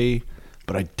TNT,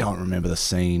 but I don't remember the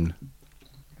scene.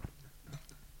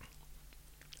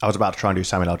 I was about to try and do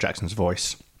Samuel L. Jackson's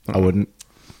voice. I wouldn't.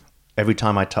 Every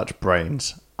time I touch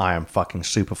brains, I am fucking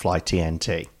Superfly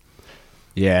TNT.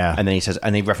 Yeah. And then he says,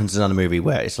 and he references another movie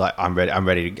where it's like, I'm ready, I'm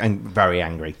very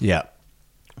angry. Yeah.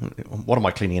 What am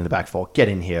I cleaning in the bag for? Get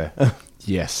in here.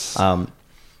 Yes.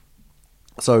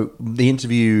 So the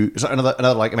interview, so another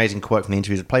amazing quote from the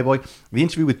interviews at Playboy. The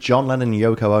interview with John Lennon and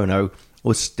Yoko Ono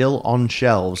was still on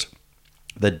shelves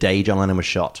the day John Lennon was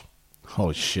shot.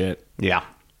 Holy shit. Yeah.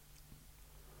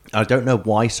 I don't know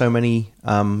why so many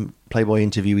Playboy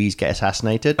interviewees get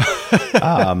assassinated.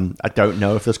 I don't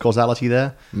know if there's causality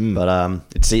there, but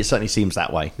it certainly seems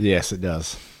that way. Yes, it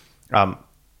does. So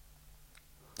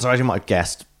as you might have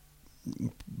guessed,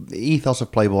 the ethos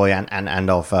of Playboy and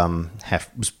of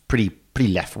Hef was pretty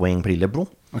left-wing, pretty liberal.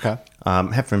 Okay.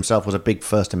 Hef himself was a big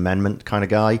First Amendment kind of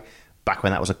guy, back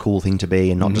when that was a cool thing to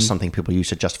be and not just something people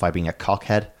used to justify being a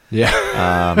cockhead.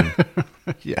 Yeah.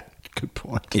 Yeah, good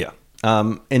point. Yeah.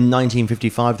 In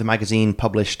 1955, the magazine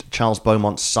published Charles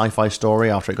Beaumont's sci-fi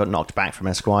story after it got knocked back from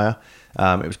Esquire.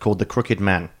 It was called The Crooked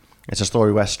Man. It's a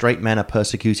story where straight men are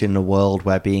persecuted in a world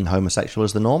where being homosexual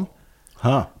is the norm.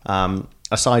 Huh.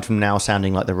 Aside from now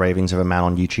sounding like the ravings of a man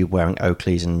on YouTube wearing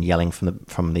Oakleys and yelling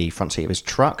from the front seat of his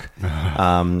truck.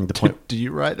 The point. Did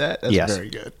you write that? That's Yes. very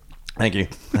good. Thank you.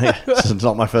 It's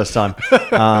not my first time.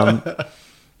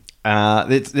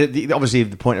 Obviously,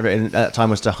 the point of it at that time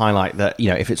was to highlight that,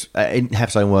 if it's, in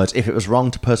Hef's own words, if it was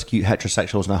wrong to persecute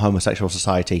heterosexuals in a homosexual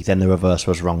society, then the reverse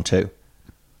was wrong too.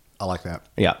 I like that.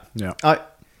 Yeah. Yeah.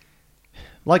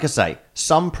 Like I say,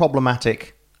 some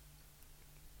problematic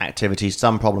activities,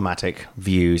 some problematic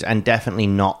views, and definitely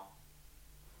not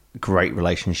good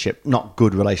relationships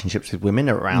with women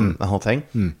around the whole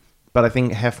thing. But I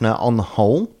think Hefner, on the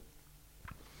whole,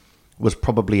 was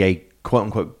probably a quote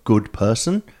unquote good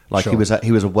person. Like Sure.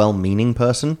 he was a well-meaning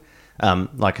person.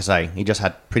 Like I say, he just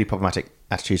had pretty problematic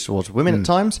attitudes towards women at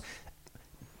times.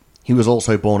 He was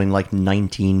also born in like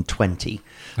 1920,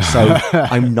 so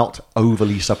I'm not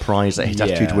overly surprised that his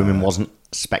attitude to women wasn't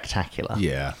spectacular.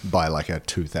 Yeah, by like a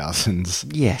 2000s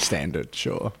Yeah. standard,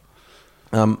 sure.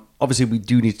 Obviously, we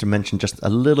do need to mention just a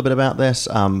little bit about this.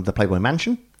 The Playboy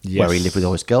Mansion, where he Yes. lived with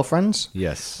all his girlfriends.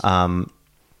 Yes. Problem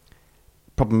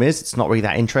is, it's not really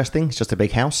that interesting. It's just a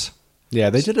big house. Yeah,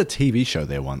 they did a TV show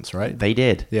there once, right? They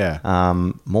did. Yeah.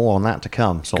 More on that to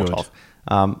come, sort Good. of.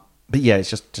 But yeah, it's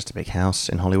just a big house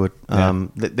in Hollywood. Yeah.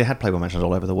 They had Playboy Mansions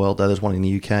all over the world, though. There's one in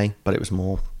the UK, but it was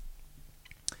more...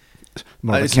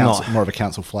 More of, It's more of a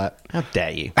council flat. How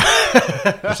dare you?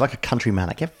 It's like a country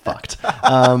manor. Get fucked.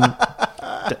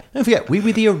 Don't forget, we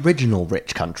were the original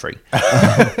rich country.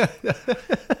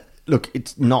 Look,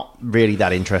 it's not really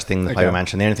that interesting, the Playboy Okay.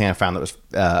 Mansion. The only thing I found that was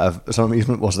of some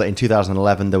amusement was that in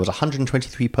 2011, there was a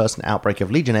 123-person outbreak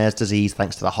of Legionnaire's disease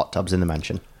thanks to the hot tubs in the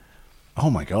mansion. Oh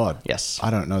my god. Yes.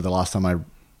 I don't know the last time I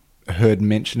heard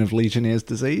mention of Legionnaire's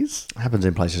disease It happens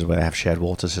in places where they have shared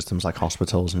water systems like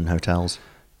hospitals and hotels.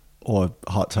 or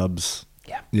hot tubs.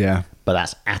 Yeah. Yeah. But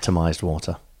that's atomized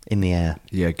water in the air.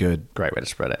 Yeah, good. Great way to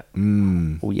spread it.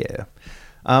 Oh, yeah.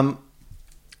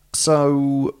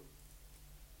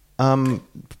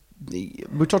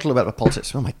 We talked a little bit about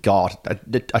politics. Oh, my God.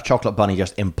 A chocolate bunny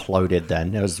just imploded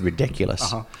then. It was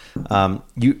ridiculous.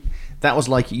 That was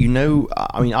like, I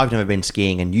mean, I've never been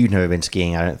skiing and you've never been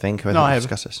skiing, I don't think. No, I have haven't.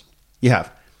 discussed this. You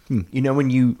have. You know when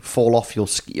you fall off your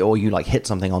ski or you like hit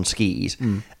something on skis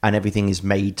and everything is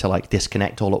made to like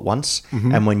disconnect all at once,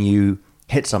 and when you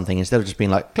hit something, instead of just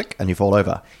being like click and you fall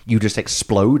over, you just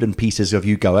explode and pieces of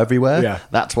you go everywhere. Yeah.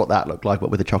 That's what that looked like, but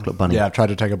with a chocolate bunny. Yeah, I tried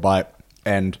to take a bite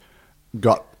and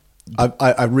got...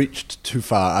 I reached too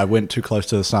far. I went too close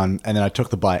to the sun, and then I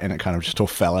took the bite, and it kind of just all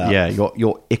fell out. Yeah,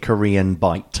 your Icarian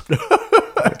bite,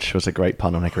 which was a great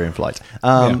pun on Icarian flight.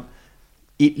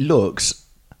 It looks,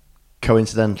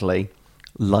 coincidentally,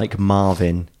 like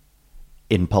Marvin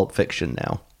in Pulp Fiction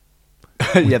now.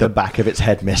 With the back of its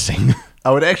head missing.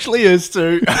 Oh, it actually is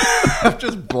too. I've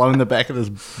just blown the back of this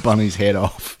bunny's head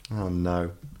off. Oh,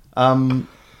 no.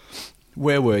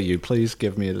 Where were you? Please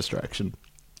give me a distraction.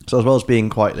 So as well as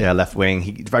being quite left-wing,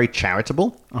 he's very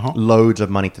charitable. Loads of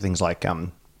money to things like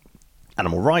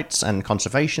animal rights and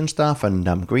conservation stuff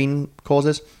and green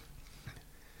causes.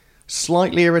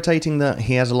 Slightly irritating that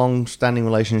he has a long-standing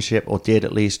relationship, or did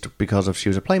at least, because she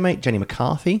was a playmate, Jenny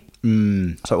McCarthy.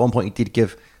 So at one point he did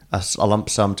give a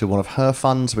lump sum to one of her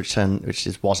funds, which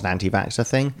was an anti-vaxxer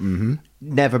thing.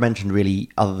 Never mentioned really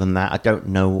other than that. I don't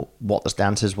know what the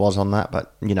stances was on that,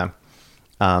 but,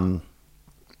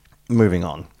 moving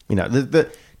on.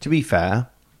 To be fair,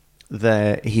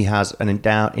 he has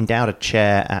endowed a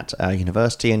chair at a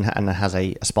university and has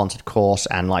a sponsored course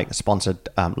and like sponsored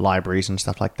libraries and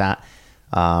stuff like that.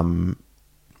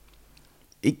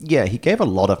 He gave a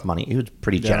lot of money. He was a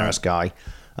pretty generous guy.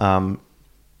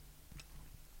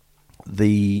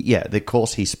 The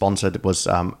course he sponsored was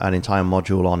an entire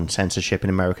module on censorship in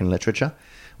American literature,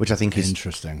 which I think is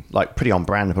Interesting. like pretty on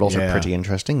brand, but also pretty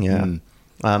interesting. Yeah.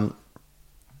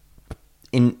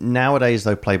 Nowadays,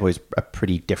 though, Playboy's a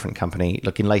pretty different company.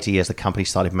 Look, in later years, the company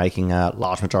started making a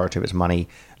large majority of its money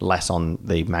less on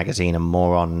the magazine and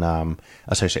more on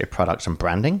associated products and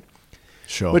branding.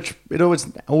 Sure. Which it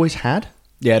always had.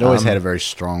 Yeah, it always had a very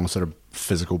strong sort of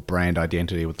physical brand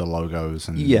identity with the logos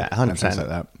and, Yeah, and 100%. things like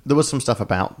that. There was some stuff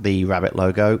about the rabbit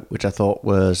logo, which I thought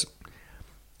was,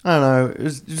 I don't know, it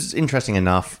was interesting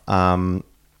enough.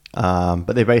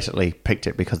 But they basically picked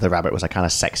it because the rabbit was a kind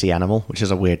of sexy animal, which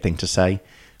is a weird thing to say.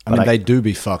 I mean, they do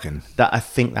be fucking. I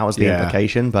think that was the Yeah.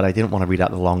 implication, but I didn't want to read out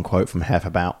the long quote from Hef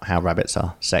about how rabbits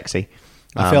are sexy.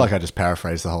 I feel like I just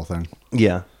paraphrased the whole thing.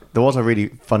 Yeah. There was a really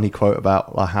funny quote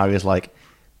about how he was like,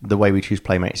 the way we choose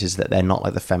playmates is that they're not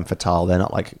like the femme fatale. They're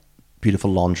not like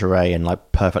beautiful lingerie and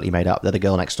like perfectly made up. They're the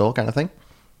girl next door kind of thing.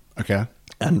 Okay.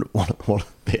 And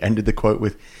they ended the quote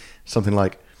with something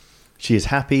like, she is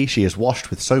happy, she is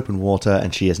washed with soap and water,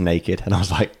 and she is naked. And I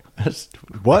was like,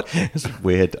 what? It's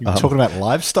weird. You're talking about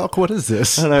livestock? What is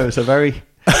this? I don't know. It's a very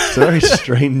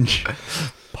strange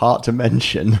part to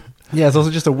mention. Yeah, it's also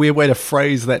just a weird way to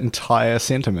phrase that entire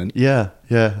sentiment. Yeah.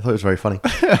 I thought it was very funny.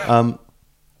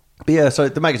 But yeah, so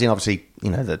the magazine, obviously,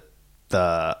 the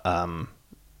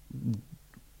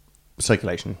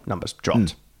circulation numbers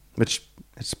dropped, which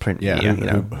is pretty. Yeah,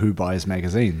 who who buys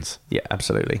magazines? Yeah,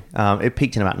 absolutely. It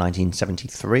peaked in about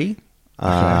 1973,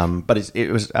 but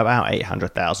it was about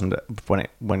 800,000 when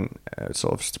it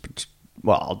sort of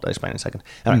Well, I'll explain in a second.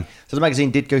 Anyway, so the magazine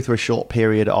did go through a short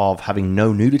period of having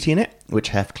no nudity in it, which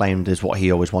Hef claimed is what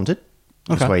he always wanted.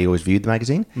 That's the way he always viewed the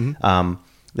magazine.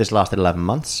 This lasted 11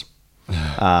 months.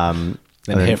 Then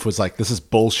Hef was like, this is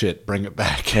bullshit, bring it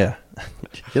back. Yeah.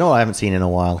 You know what I haven't seen in a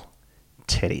while?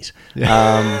 Titties.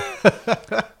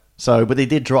 But they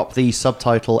did drop the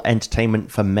subtitle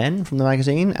Entertainment for Men from the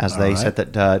magazine, as they said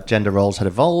that gender roles had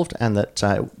evolved and that...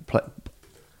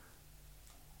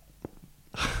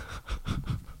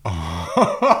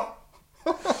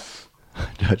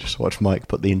 I just watched Mike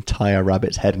put the entire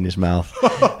rabbit's head in his mouth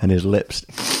and his lips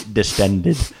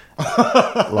distended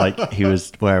like he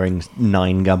was wearing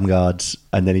 9 gum guards,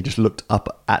 and then he just looked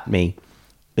up at me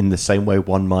in the same way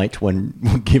one might when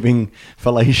giving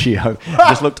fellatio.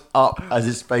 Just looked up as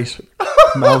his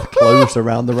mouth closed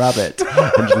around the rabbit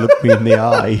and just looked me in the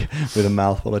eye with a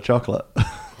mouthful of chocolate.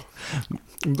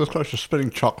 This guy's just spitting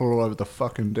chocolate all over the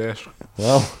fucking desk.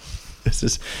 Well,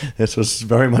 this was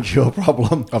very much your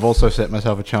problem. I've also set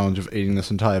myself a challenge of eating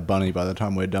this entire bunny by the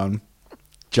time we're done.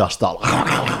 Just that.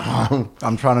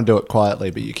 I'm trying to do it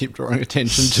quietly, but you keep drawing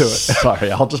attention to it.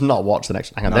 Sorry, I'll just not watch the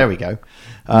next. Hang on, there we go.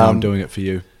 No, I'm doing it for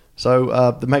you.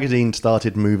 So the magazine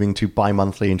started moving to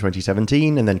bi-monthly in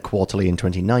 2017 and then quarterly in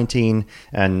 2019.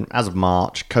 And as of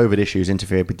March, COVID issues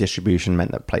interfered with distribution,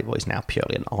 meant that Playboy is now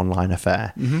purely an online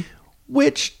affair.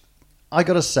 Which, I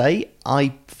gotta say,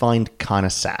 I find kind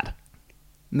of sad.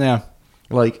 Yeah.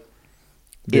 Like,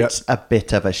 it's a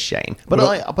bit of a shame. But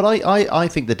I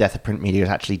think the death of print media is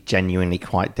actually genuinely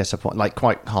quite disappointing, like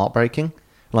quite heartbreaking.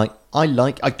 Like, I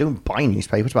don't buy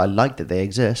newspapers, but I like that they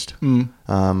exist. And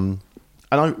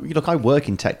I work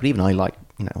in tech, but even I like,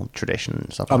 tradition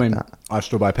and stuff like that. I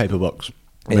still buy paper books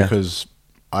because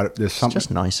there's something... It's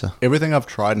just nicer. Everything I've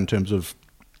tried in terms of,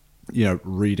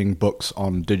 reading books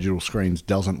on digital screens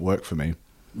doesn't work for me.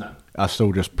 No. I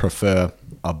still just prefer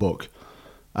a book.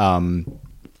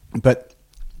 But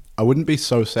I wouldn't be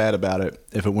so sad about it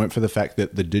if it weren't for the fact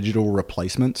that the digital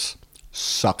replacements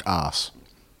suck ass.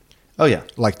 Oh, yeah.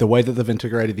 Like, the way that they've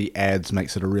integrated the ads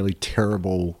makes it a really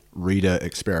terrible reader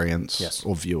experience. Yes.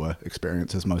 Or viewer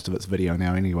experience, as most of it's video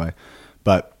now anyway.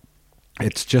 But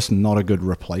it's just not a good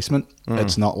replacement.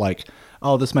 It's not like,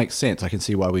 oh, this makes sense, I can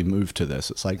see why we moved to this.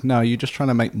 It's like, no, you're just trying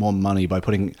to make more money by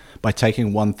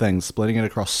taking one thing, splitting it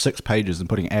across 6 pages and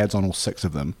putting ads on all 6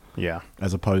 of them. Yeah.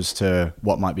 As opposed to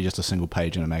what might be just a single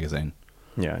page in a magazine.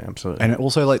 Yeah, absolutely. And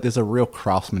also, like, there's a real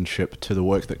craftsmanship to the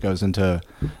work that goes into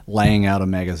laying out a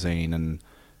magazine and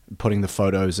putting the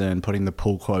photos in, putting the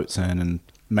pull quotes in, and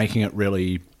making it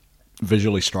really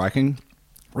visually striking.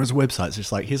 Whereas websites,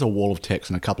 it's like, here's a wall of text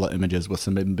and a couple of images with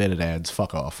some embedded ads.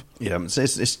 Fuck off. Yeah,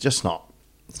 it's just not.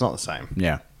 It's not the same.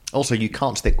 Yeah. Also, you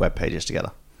can't stick web pages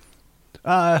together.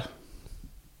 No,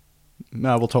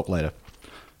 we'll talk later.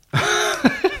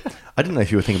 I didn't know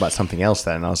if you were thinking about something else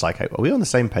then. I was like, hey, are we on the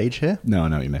same page here? No, I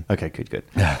know what you mean. Okay, good.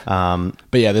 But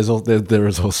yeah, there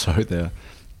is also the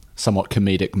somewhat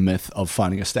comedic myth of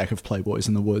finding a stack of Playboys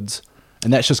in the woods.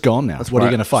 And that's just gone now. What are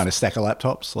you going to find? A stack of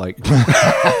laptops? Like,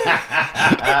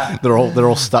 they're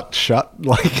all stuck shut.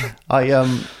 Like,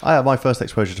 I my first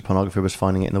exposure to pornography was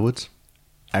finding it in the woods.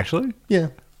 Actually? Yeah.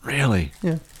 Really?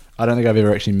 Yeah. I don't think I've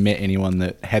ever actually met anyone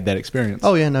that had that experience.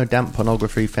 Oh yeah, no, damp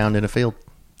pornography found in a field.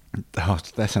 Oh,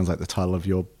 that sounds like the title of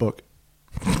your book.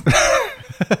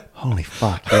 Holy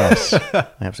fuck, yes. I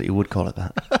absolutely would call it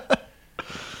that.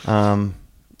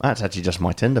 That's actually just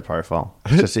my Tinder profile.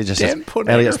 It just says,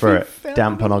 Elliot Spirit,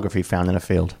 damp pornography found in a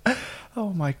field.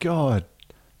 Oh my god.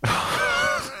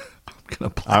 I'm gonna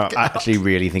black out. I actually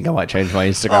really think I might change my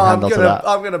Instagram handle to that.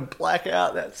 I'm gonna black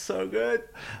out. That's so good.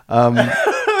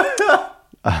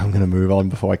 I'm going to move on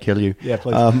before I kill you. Yeah,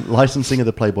 please. Licensing of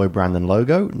the Playboy brand and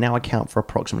logo now account for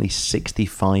approximately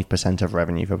 65% of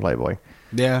revenue for Playboy.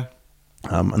 Yeah.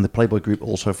 And the Playboy Group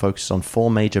also focuses on 4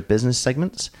 major business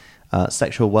segments.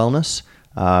 Sexual wellness,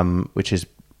 which is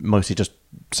mostly just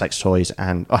sex toys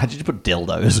and... Oh, I had to put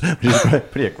dildos, which is a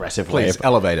pretty aggressive Please, way.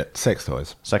 elevate it. Sex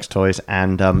toys. Sex toys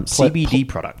and CBD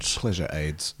products. Pleasure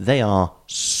aids. They are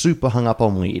super hung up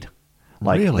on weed.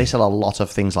 Like, really? They sell a lot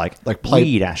of things like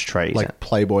weed ashtrays. Like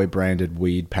Playboy branded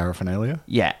weed paraphernalia?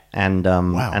 Yeah, and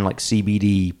and like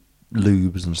CBD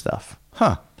lubes and stuff.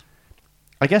 Huh.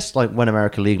 I guess like when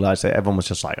America legalized it, everyone was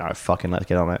just like, "Oh, fucking let's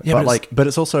get on it." Yeah, but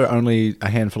it's also only a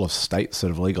handful of states that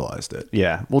have legalized it.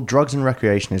 Yeah. Well, drugs and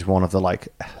recreation is one of the like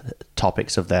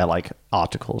topics of their like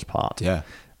articles part. Yeah.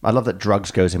 I love that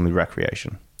drugs goes in with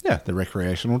recreation. Yeah, the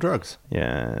recreational drugs.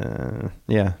 Yeah.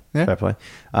 Fair play.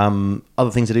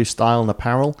 Other things to do: style and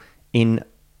apparel in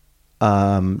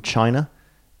China.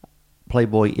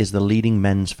 Playboy is the leading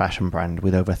men's fashion brand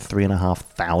with over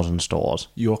 3,500 stores.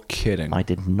 You're kidding. I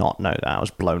did not know that. I was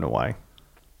blown away.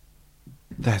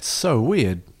 That's so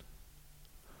weird.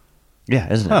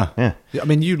 Yeah, isn't Huh. it? Yeah. I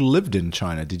mean, you lived in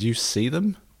China. Did you see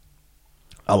them?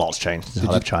 A lot's changed since I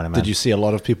Did left China, man. Did you see a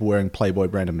lot of people wearing Playboy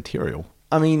branded material?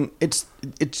 I mean, it's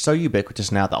so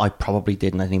ubiquitous now that I probably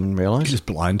didn't even You're realise. just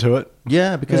blind to it?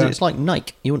 Yeah, because Yeah. it's like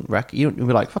Nike. You wouldn't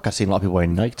be like, fuck, I've seen a lot of people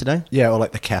wearing Nike today. Yeah, or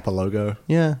like the Kappa logo.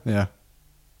 Yeah. Yeah.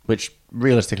 Which,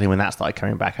 realistically, when that started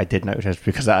coming back, I did notice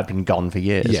because that had been gone for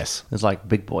years. Yes. It was like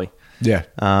big boy. Yeah.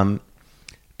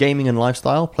 Gaming and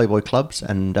lifestyle, Playboy clubs,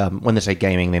 and when they say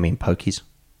gaming, they mean pokies.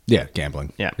 Yeah,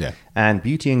 gambling. Yeah. Yeah. And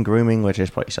beauty and grooming, which is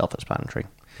pretty self-explanatory.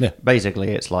 Yeah. Basically,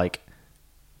 it's like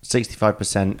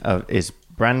 65% is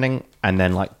branding, and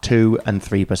then like 2 and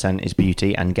 3% is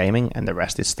beauty and gaming, and the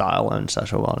rest is style and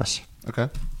social wellness. Okay.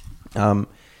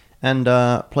 And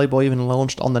Playboy even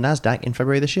launched on the NASDAQ in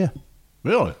February this year.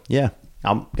 Really? Yeah.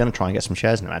 I'm going to try and get some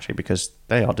shares in them, actually, because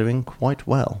they are doing quite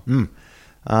well.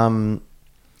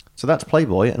 So that's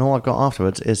Playboy, and all I've got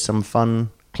afterwards is some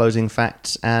fun closing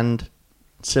facts and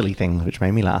silly things which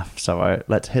made me laugh. So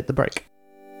let's hit the break.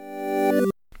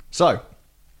 So,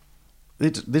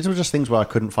 these were just things where I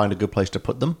couldn't find a good place to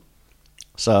put them.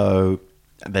 So,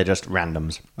 they're just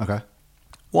randoms. Okay.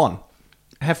 1.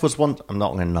 Hef was once... I'm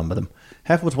not going to number them.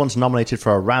 Hef was once nominated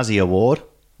for a Razzie Award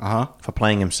for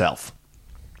playing himself.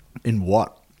 In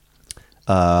what?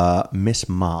 Miss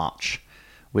March,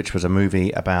 which was a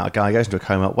movie about a guy who goes into a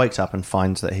coma, wakes up and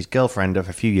finds that his girlfriend of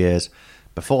a few years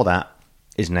before that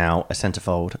is now a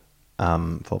centerfold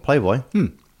for Playboy.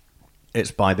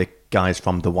 It's by the guys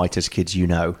from The Whitest Kids You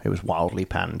Know. It was wildly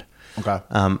panned. Okay.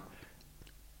 But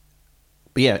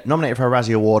yeah, nominated for a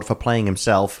Razzie Award for playing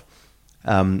himself.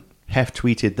 Hef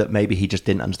tweeted that maybe he just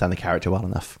didn't understand the character well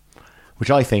enough, which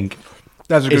I think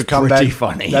That's a is good comeback. pretty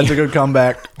funny. That's a good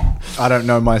comeback. I don't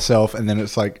know myself, and then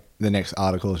it's like the next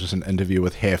article is just an interview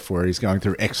with Hef where he's going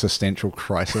through existential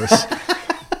crisis.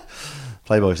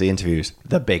 Playboy's the interviews,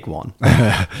 the big one.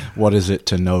 What is it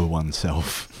to know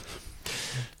oneself?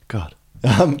 God.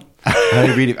 I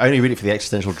only read it for the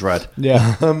existential dread.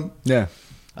 Yeah. Yeah.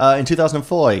 In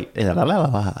 2004,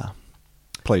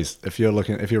 Please, if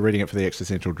you're reading it for the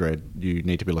existential dread, you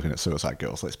need to be looking at Suicide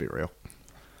Girls. Let's be real.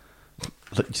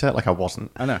 you said it like I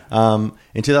wasn't. I know.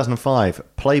 In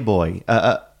 2005, Playboy,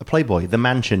 The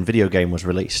Mansion video game was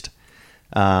released.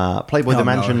 Playboy The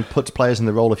Mansion puts players in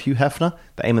the role of Hugh Hefner.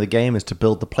 The aim of the game is to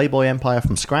build the Playboy empire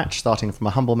from scratch, starting from a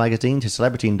humble magazine to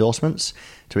celebrity endorsements,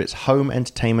 to its home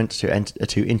entertainment, to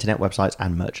internet websites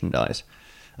and merchandise.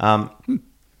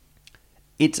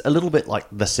 It's a little bit like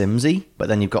The Simsy, but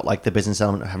then you've got like the business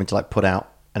element of having to like put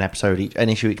out an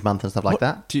issue each month and stuff like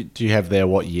that. Do you have there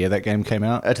what year that game came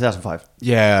out? 2005.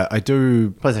 Yeah, I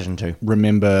do PlayStation 2.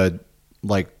 remember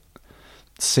like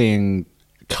seeing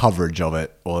coverage of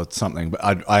it or something, but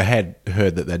I had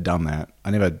heard that they'd done that.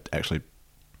 I never actually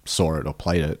saw it or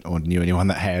played it or knew anyone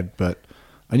that had, but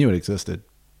I knew it existed.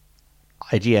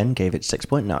 IGN gave it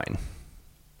 6.9.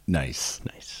 Nice.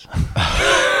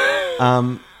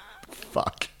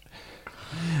 Fuck.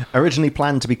 Originally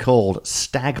planned to be called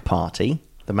Stag Party,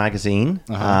 the magazine.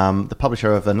 The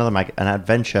publisher of an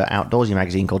adventure outdoorsy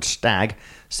magazine called Stag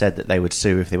said that they would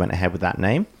sue if they went ahead with that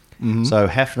name. So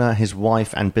Hefner, his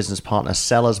wife, and business partner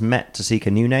Sellers met to seek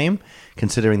a new name,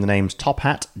 considering the names Top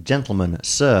Hat, Gentleman,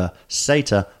 Sir,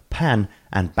 Satyr, Pan,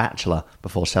 and Bachelor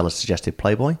before Sellers suggested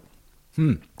Playboy.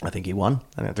 I think he won.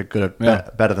 I think it's good,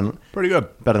 better than Pretty good.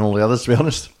 better than all the others, to be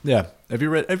honest. Yeah. Have you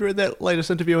read that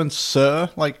latest interview in Sir?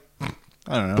 Like, I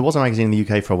don't know. There was a magazine in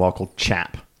the UK for a while called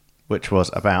Chap, which was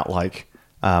about like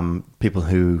people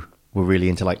who were really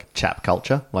into like chap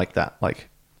culture, like that, like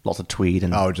lots of tweed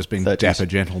and just being 30s. dapper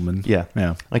gentleman. Yeah,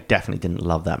 Yeah. I definitely didn't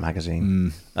love that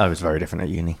magazine. I was very different at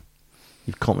uni.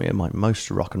 You've caught me at my most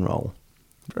rock and roll.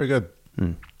 Very good.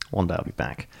 One day I'll be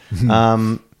back.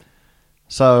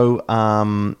 So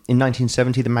in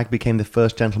 1970, the mag became the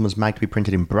first gentleman's mag to be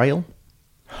printed in Braille.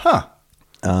 Huh.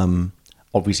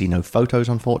 Obviously, no photos,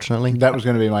 unfortunately. That was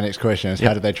going to be my next question, is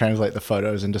how did they translate the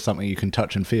photos into something you can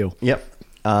touch and feel? Yep.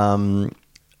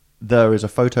 There is a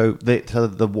photo,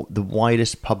 the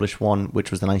widest published one,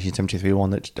 which was the 1973 one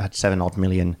that had 7-odd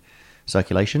million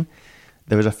circulation.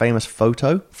 There is a famous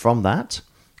photo from that,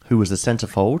 who was the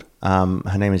centerfold.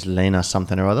 Her name is Lena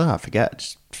something or other, I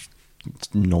forget,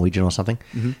 it's Norwegian or something.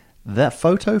 That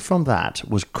photo from that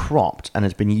was cropped and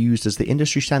has been used as the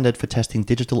industry standard for testing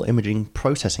digital imaging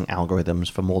processing algorithms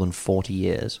for more than 40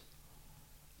 years.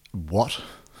 What?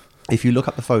 If you look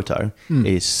up the photo, it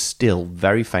is still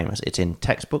very famous. It's in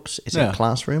textbooks, it's in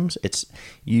classrooms, it's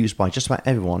used by just about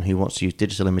everyone who wants to use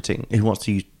digital imaging, who wants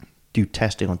to use do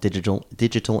testing on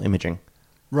digital imaging.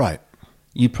 Right.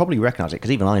 You'd probably recognize it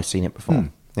because even I've seen it before.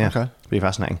 Yeah, okay. It's pretty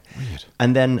fascinating. Weird.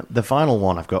 And then the final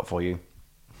one I've got for you.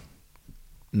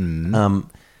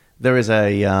 There is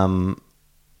a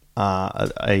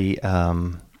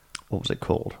what was it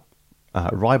called?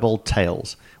 Ribald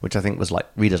Tales, which I think was like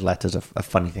readers' letters of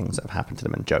funny things that have happened to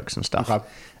them and jokes and stuff. Okay.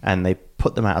 And they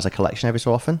put them out as a collection every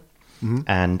so often.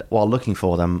 And while looking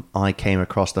for them, I came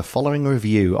across the following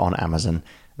review on Amazon.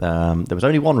 There was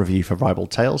only one review for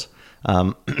Ribald Tales.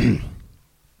 And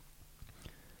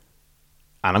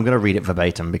I'm going to read it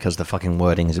verbatim because the fucking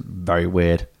wording is very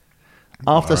weird.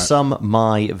 After some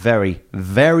my very,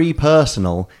 very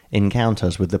personal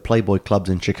encounters with the Playboy clubs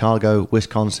in Chicago,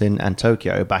 Wisconsin, and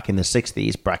Tokyo back in the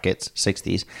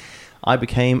 60s, I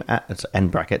became,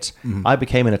 end brackets, I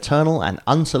became an eternal and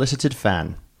unsolicited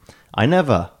fan. I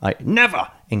never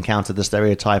encountered the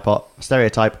stereotype,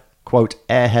 quote,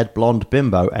 airhead blonde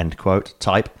bimbo, end quote,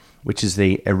 type, which is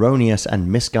the erroneous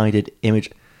and misguided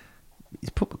image. He's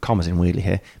put commas in weirdly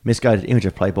here. Misguided image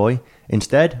of Playboy.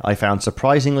 Instead, I found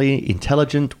surprisingly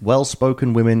intelligent,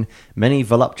 well-spoken women, many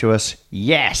voluptuous,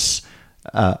 yes,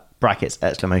 brackets,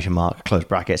 exclamation mark, close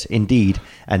brackets, indeed,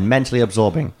 and mentally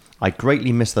absorbing. I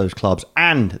greatly miss those clubs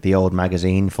and the old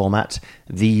magazine format.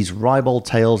 These ribald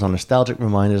tales are nostalgic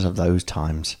reminders of those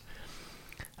times.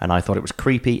 And I thought it was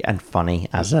creepy and funny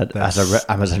as a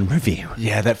Amazon review.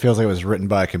 Yeah, that feels like it was written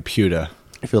by a computer.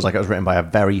 It feels like it was written by a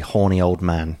very horny old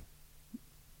man.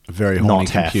 A very horny Not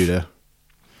Hef. computer.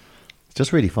 It's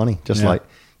just really funny. Just like,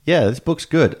 yeah, this book's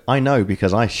good. I know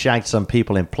because I shagged some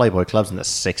people in Playboy clubs in the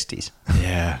 60s.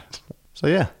 Yeah. So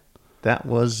yeah, that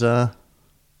was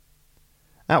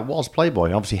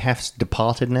Playboy. Obviously, Hef's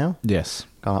departed now. Yes.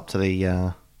 Gone up to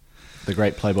the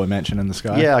great Playboy mansion in the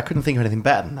sky. Yeah, I couldn't think of anything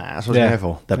better than that. That's what I was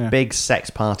going for. The Yeah. big sex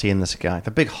party in the sky.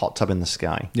 The big hot tub in the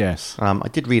sky. Yes. I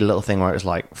did read a little thing where it was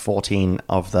like 14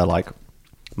 of the like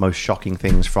most shocking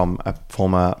things from a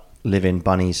former live-in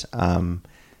bunny's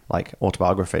like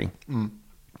autobiography.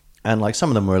 And like some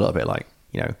of them were a little bit like,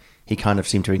 you know, he kind of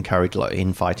seemed to encourage like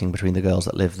infighting between the girls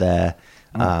that lived there.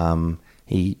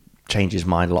 He changed his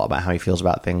mind a lot about how he feels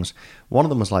about things. One of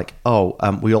them was like,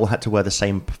 we all had to wear the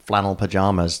same flannel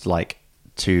pajamas like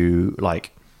to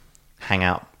like hang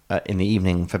out in the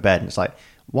evening for bed. And it's like,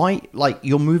 why? Like,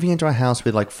 you're moving into a house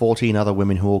with like 14 other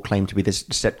women who all claim to be this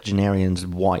septuagenarian's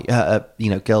wife,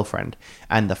 girlfriend,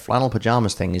 and the flannel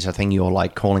pajamas thing is a thing you're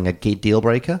like calling a deal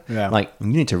breaker. Yeah. Like, you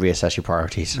need to reassess your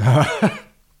priorities. But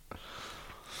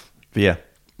yeah,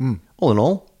 all in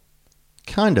all,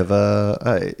 kind of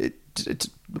it's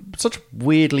such a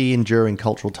weirdly enduring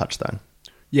cultural touchstone.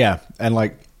 Yeah, and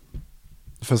like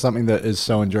for something that is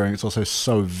so enduring, it's also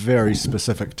so very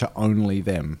specific to only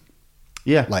them.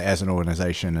 Yeah, Like as an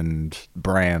organization and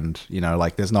brand, you know,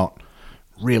 like there's not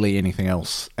really anything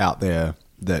else out there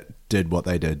that did what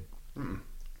they did.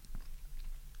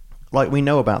 like we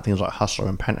know about things like Hustler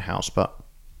and Penthouse, but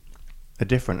they're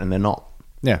different and they're not.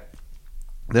 Yeah.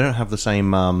 They don't have the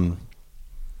same.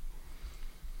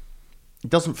 It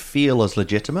doesn't feel as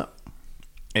legitimate.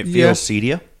 It feels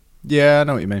seedier. Yeah, I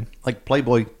know what you mean. Like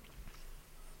Playboy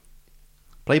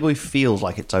feels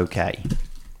like it's okay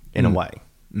in a way,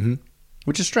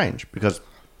 which is strange because,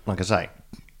 like I say,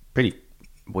 pretty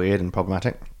weird and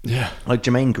problematic. Yeah. Like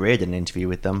Jermaine Greer did an interview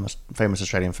with them, a famous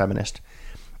Australian feminist,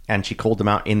 and she called them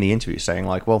out in the interview saying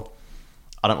like, well,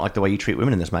 I don't like the way you treat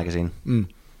women in this magazine.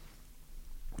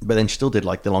 But then she still did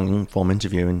like the long form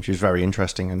interview, and she was very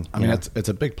interesting. And I mean, it's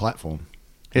a big platform.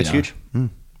 it's you know. huge.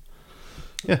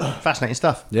 Yeah, fascinating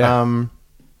stuff. Yeah.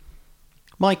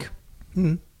 Mike,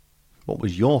 what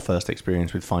was your first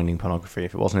experience with finding pornography?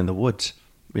 If it wasn't in the woods,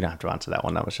 we don't have to answer that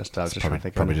one. I was just trying to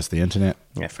think. Probably just the internet.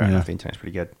 Yeah, fair enough. The internet's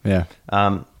pretty good. Yeah.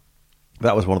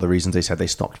 That was one of the reasons they said they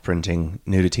stopped printing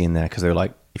nudity in there, because they were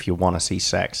like, if you want to see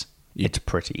sex, it's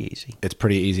pretty easy. It's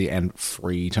pretty easy and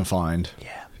free to find.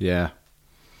 Yeah. Yeah.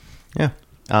 Yeah.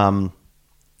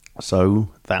 So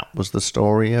that was the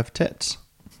story of tits.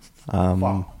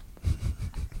 Wow.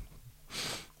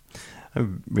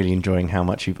 I'm really enjoying how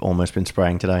much you've almost been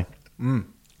spraying today. Oh,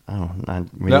 I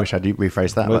really Yep. wish I'd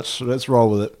rephrased that. Let's roll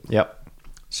with it. Yep.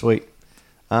 Sweet.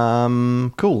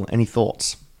 Cool. Any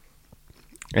thoughts?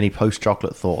 Any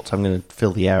post-chocolate thoughts? I'm going to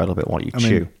fill the air a little bit while you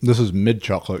chew. This is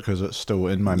mid-chocolate because it's still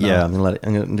in my mouth. Yeah, I'm going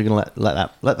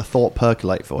to let the thought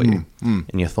percolate for you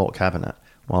in your thought cabinet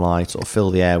while I sort of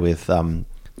fill the air with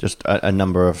just a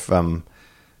number of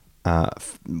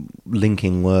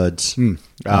linking words.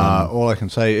 All I can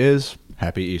say is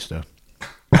Happy Easter.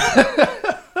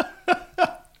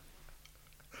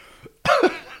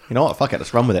 You know what? Fuck it.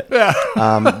 Let's run with it.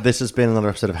 Yeah. This has been another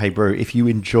episode of Hey Brew. If you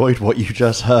enjoyed what you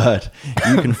just heard,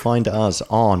 you can find us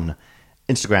on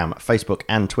Instagram, Facebook,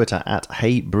 and Twitter at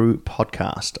Hey Brew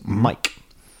Podcast. Mike.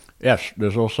 Yes,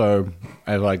 there's also,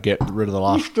 as I get rid of the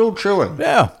last... Still chewing.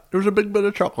 Yeah, there's a big bit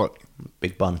of chocolate.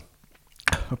 Big bun.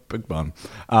 Big bun.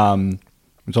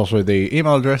 There's also the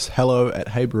email address,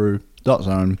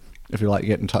 hello@heybrew.zone. If you'd like to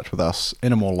get in touch with us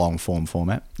in a more long-form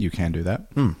format, you can do that.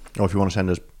 Or if you want to send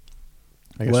us,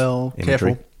 I guess, Well,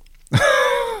 imagery. careful.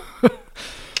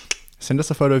 Send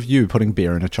us a photo of you putting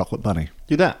beer in a chocolate bunny.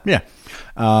 Do that. Yeah.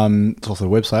 It's also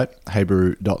the website,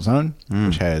 heybrew.zone,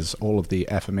 which has all of the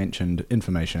aforementioned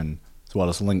information, as well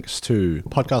as links to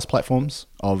podcast platforms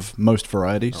of most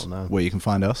varieties where you can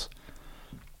find us.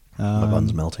 My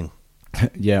bun's melting.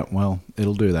 Yeah, well,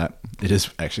 it'll do that. It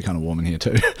is actually kind of warm in here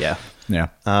too. Yeah. Yeah.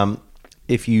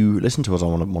 If you listen to us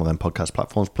on one of them podcast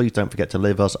platforms, please don't forget to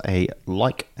leave us a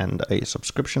like and a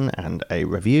subscription and a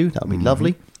review. That would be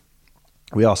lovely.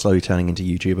 We are slowly turning into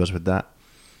YouTubers with that.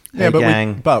 Yeah, Hey, but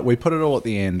gang. we put it all at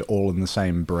the end, all in the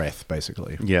same breath,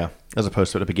 basically. Yeah, as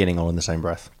opposed to at the beginning all in the same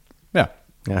breath. Yeah.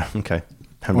 Yeah, okay.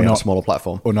 And we're on a smaller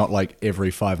platform. Or not like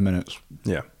every 5 minutes.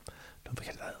 Yeah. Don't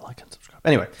forget to like and subscribe.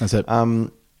 Anyway. That's it.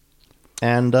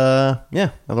 Yeah,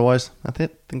 otherwise, I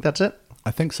think that's it.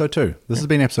 I think so too. This has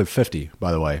been episode 50,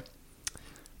 by the way.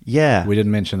 Yeah. We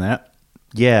didn't mention that.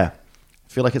 Yeah.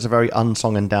 I feel like it's a very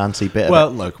unsung and dancey bit Well,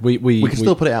 of it. look, we can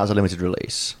still put it out as a limited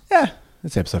release. Yeah,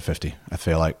 it's episode 50, I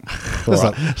feel like.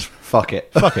 Right. Fuck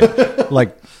it. Fuck it.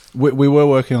 Like, we were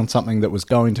working on something that was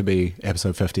going to be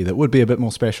episode 50 that would be a bit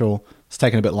more special. It's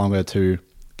taken a bit longer to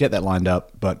get that lined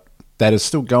up, but that is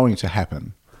still going to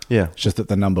happen. Yeah. It's just that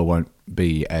the number won't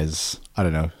be as, I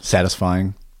don't know,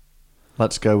 satisfying.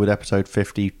 Let's go with episode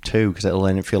 52 because it'll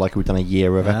then feel like we've done a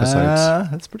year of episodes,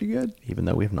 That's pretty good. even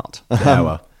though we've not. Yeah,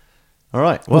 well, All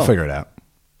right. we'll Well, figure it out.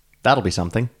 that'll be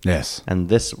something. Yes. And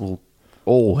this will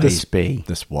always be.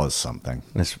 This was something.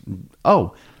 This.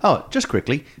 Oh, just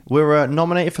quickly. We're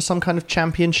nominated for some kind of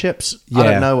championships. I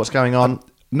Yeah. don't know what's going on.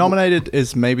 Nominated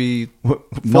is maybe not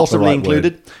the Forcibly right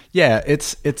included? word. Yeah,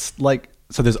 it's like,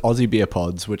 so there's Aussie Beer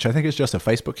Pods, which I think is just a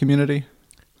Facebook community.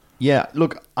 Yeah,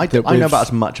 look, I That know we've- about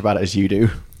as much about it as you do.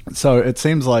 So it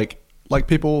seems like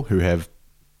people who have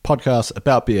podcasts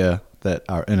about beer that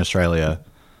are in Australia,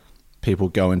 people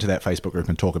go into that Facebook group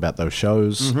and talk about those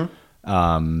shows.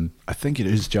 I think it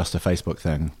is just a Facebook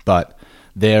thing, but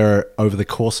they're over the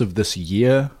course of this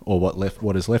year, or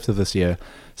what is left of this year,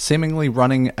 seemingly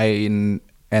running an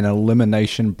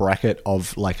elimination bracket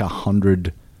of like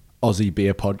 100 Aussie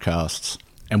beer podcasts.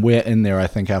 And we're in there. I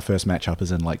think our first matchup is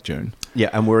in like June. Yeah,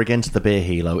 and we're against the Beer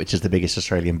Hilo, which is the biggest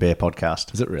Australian beer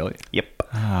podcast. Is it really? Yep.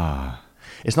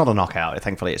 It's not a knockout.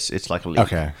 Thankfully, it's like a league.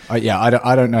 Okay. I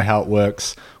don't know how it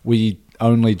works. We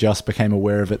only just became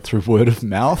aware of it through word of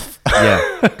mouth.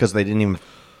 Yeah, because they didn't even...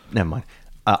 Never mind.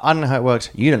 I don't know how it works.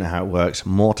 You don't know how it works.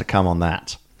 More to come on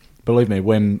that. Believe me,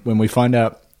 when we find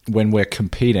out when we're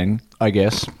competing, I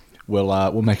guess,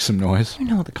 we'll make some noise. I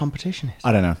know what the competition is.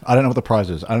 I don't know. I don't know what the prize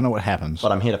is. I don't know what happens.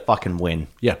 But I'm here to fucking win.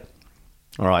 Yeah.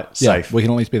 All right, Yeah. safe. We can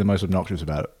at least be the most obnoxious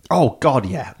about it. Oh, God,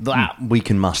 yeah. That we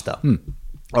can muster.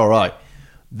 All right.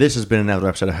 This has been another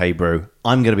episode of Hey Brew.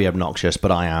 I'm going to be obnoxious, but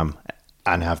I am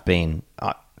and have been.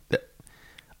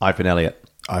 I've been Elliot.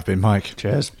 I've been Mike.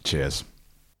 Cheers. Cheers.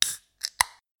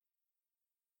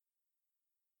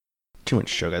 Too much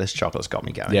sugar. This chocolate's got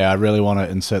me going. Yeah, I really want to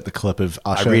insert the clip of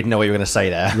I Usher. really know what you were going to say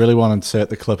there. I really want to insert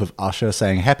the clip of Usher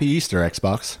saying "Happy Easter,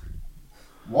 Xbox."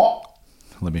 What?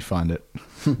 Let me find it.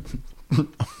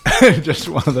 Just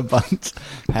one of the buttons.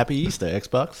 Happy Easter,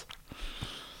 Xbox.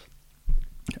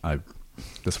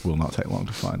 This will not take long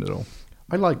to find at all.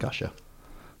 I like Usher.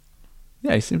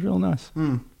 Yeah, he seems real nice.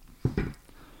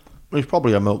 He's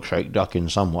probably a milkshake duck in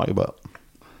some way, but...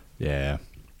 Yeah.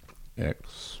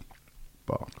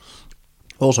 Xbox.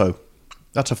 Also,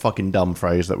 that's a fucking dumb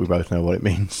phrase that we both know what it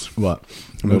means. What?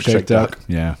 Milkshake duck.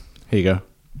 Yeah. Here you go.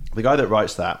 The guy that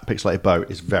writes that, Pixelated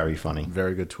Boat, is very funny.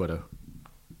 Very good Twitter.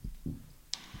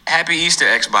 Happy Easter,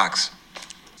 Xbox.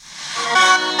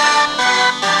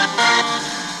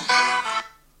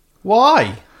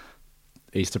 Why?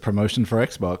 Easter promotion for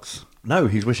Xbox. No,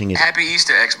 he's wishing his Happy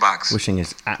Easter, Xbox.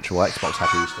 actual Xbox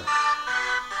Happy Easter.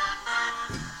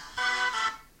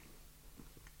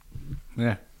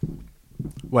 Yeah.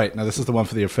 Wait, no, this is the one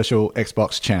for the official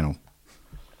Xbox channel.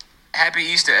 Happy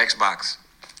Easter, Xbox.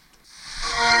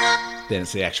 Then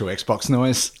it's the actual Xbox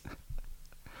noise.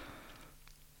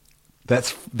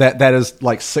 That is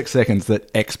like 6 seconds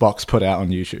that Xbox put out on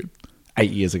YouTube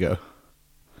 8 years ago.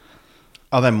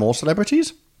 Are there more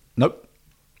celebrities? Nope.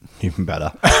 Even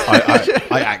better.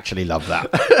 I actually love that.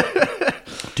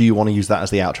 Do you want to use that as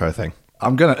the outro thing?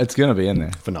 It's gonna be in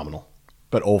there. Phenomenal.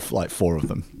 But all like 4 of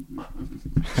them.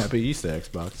 Happy Easter,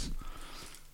 Xbox.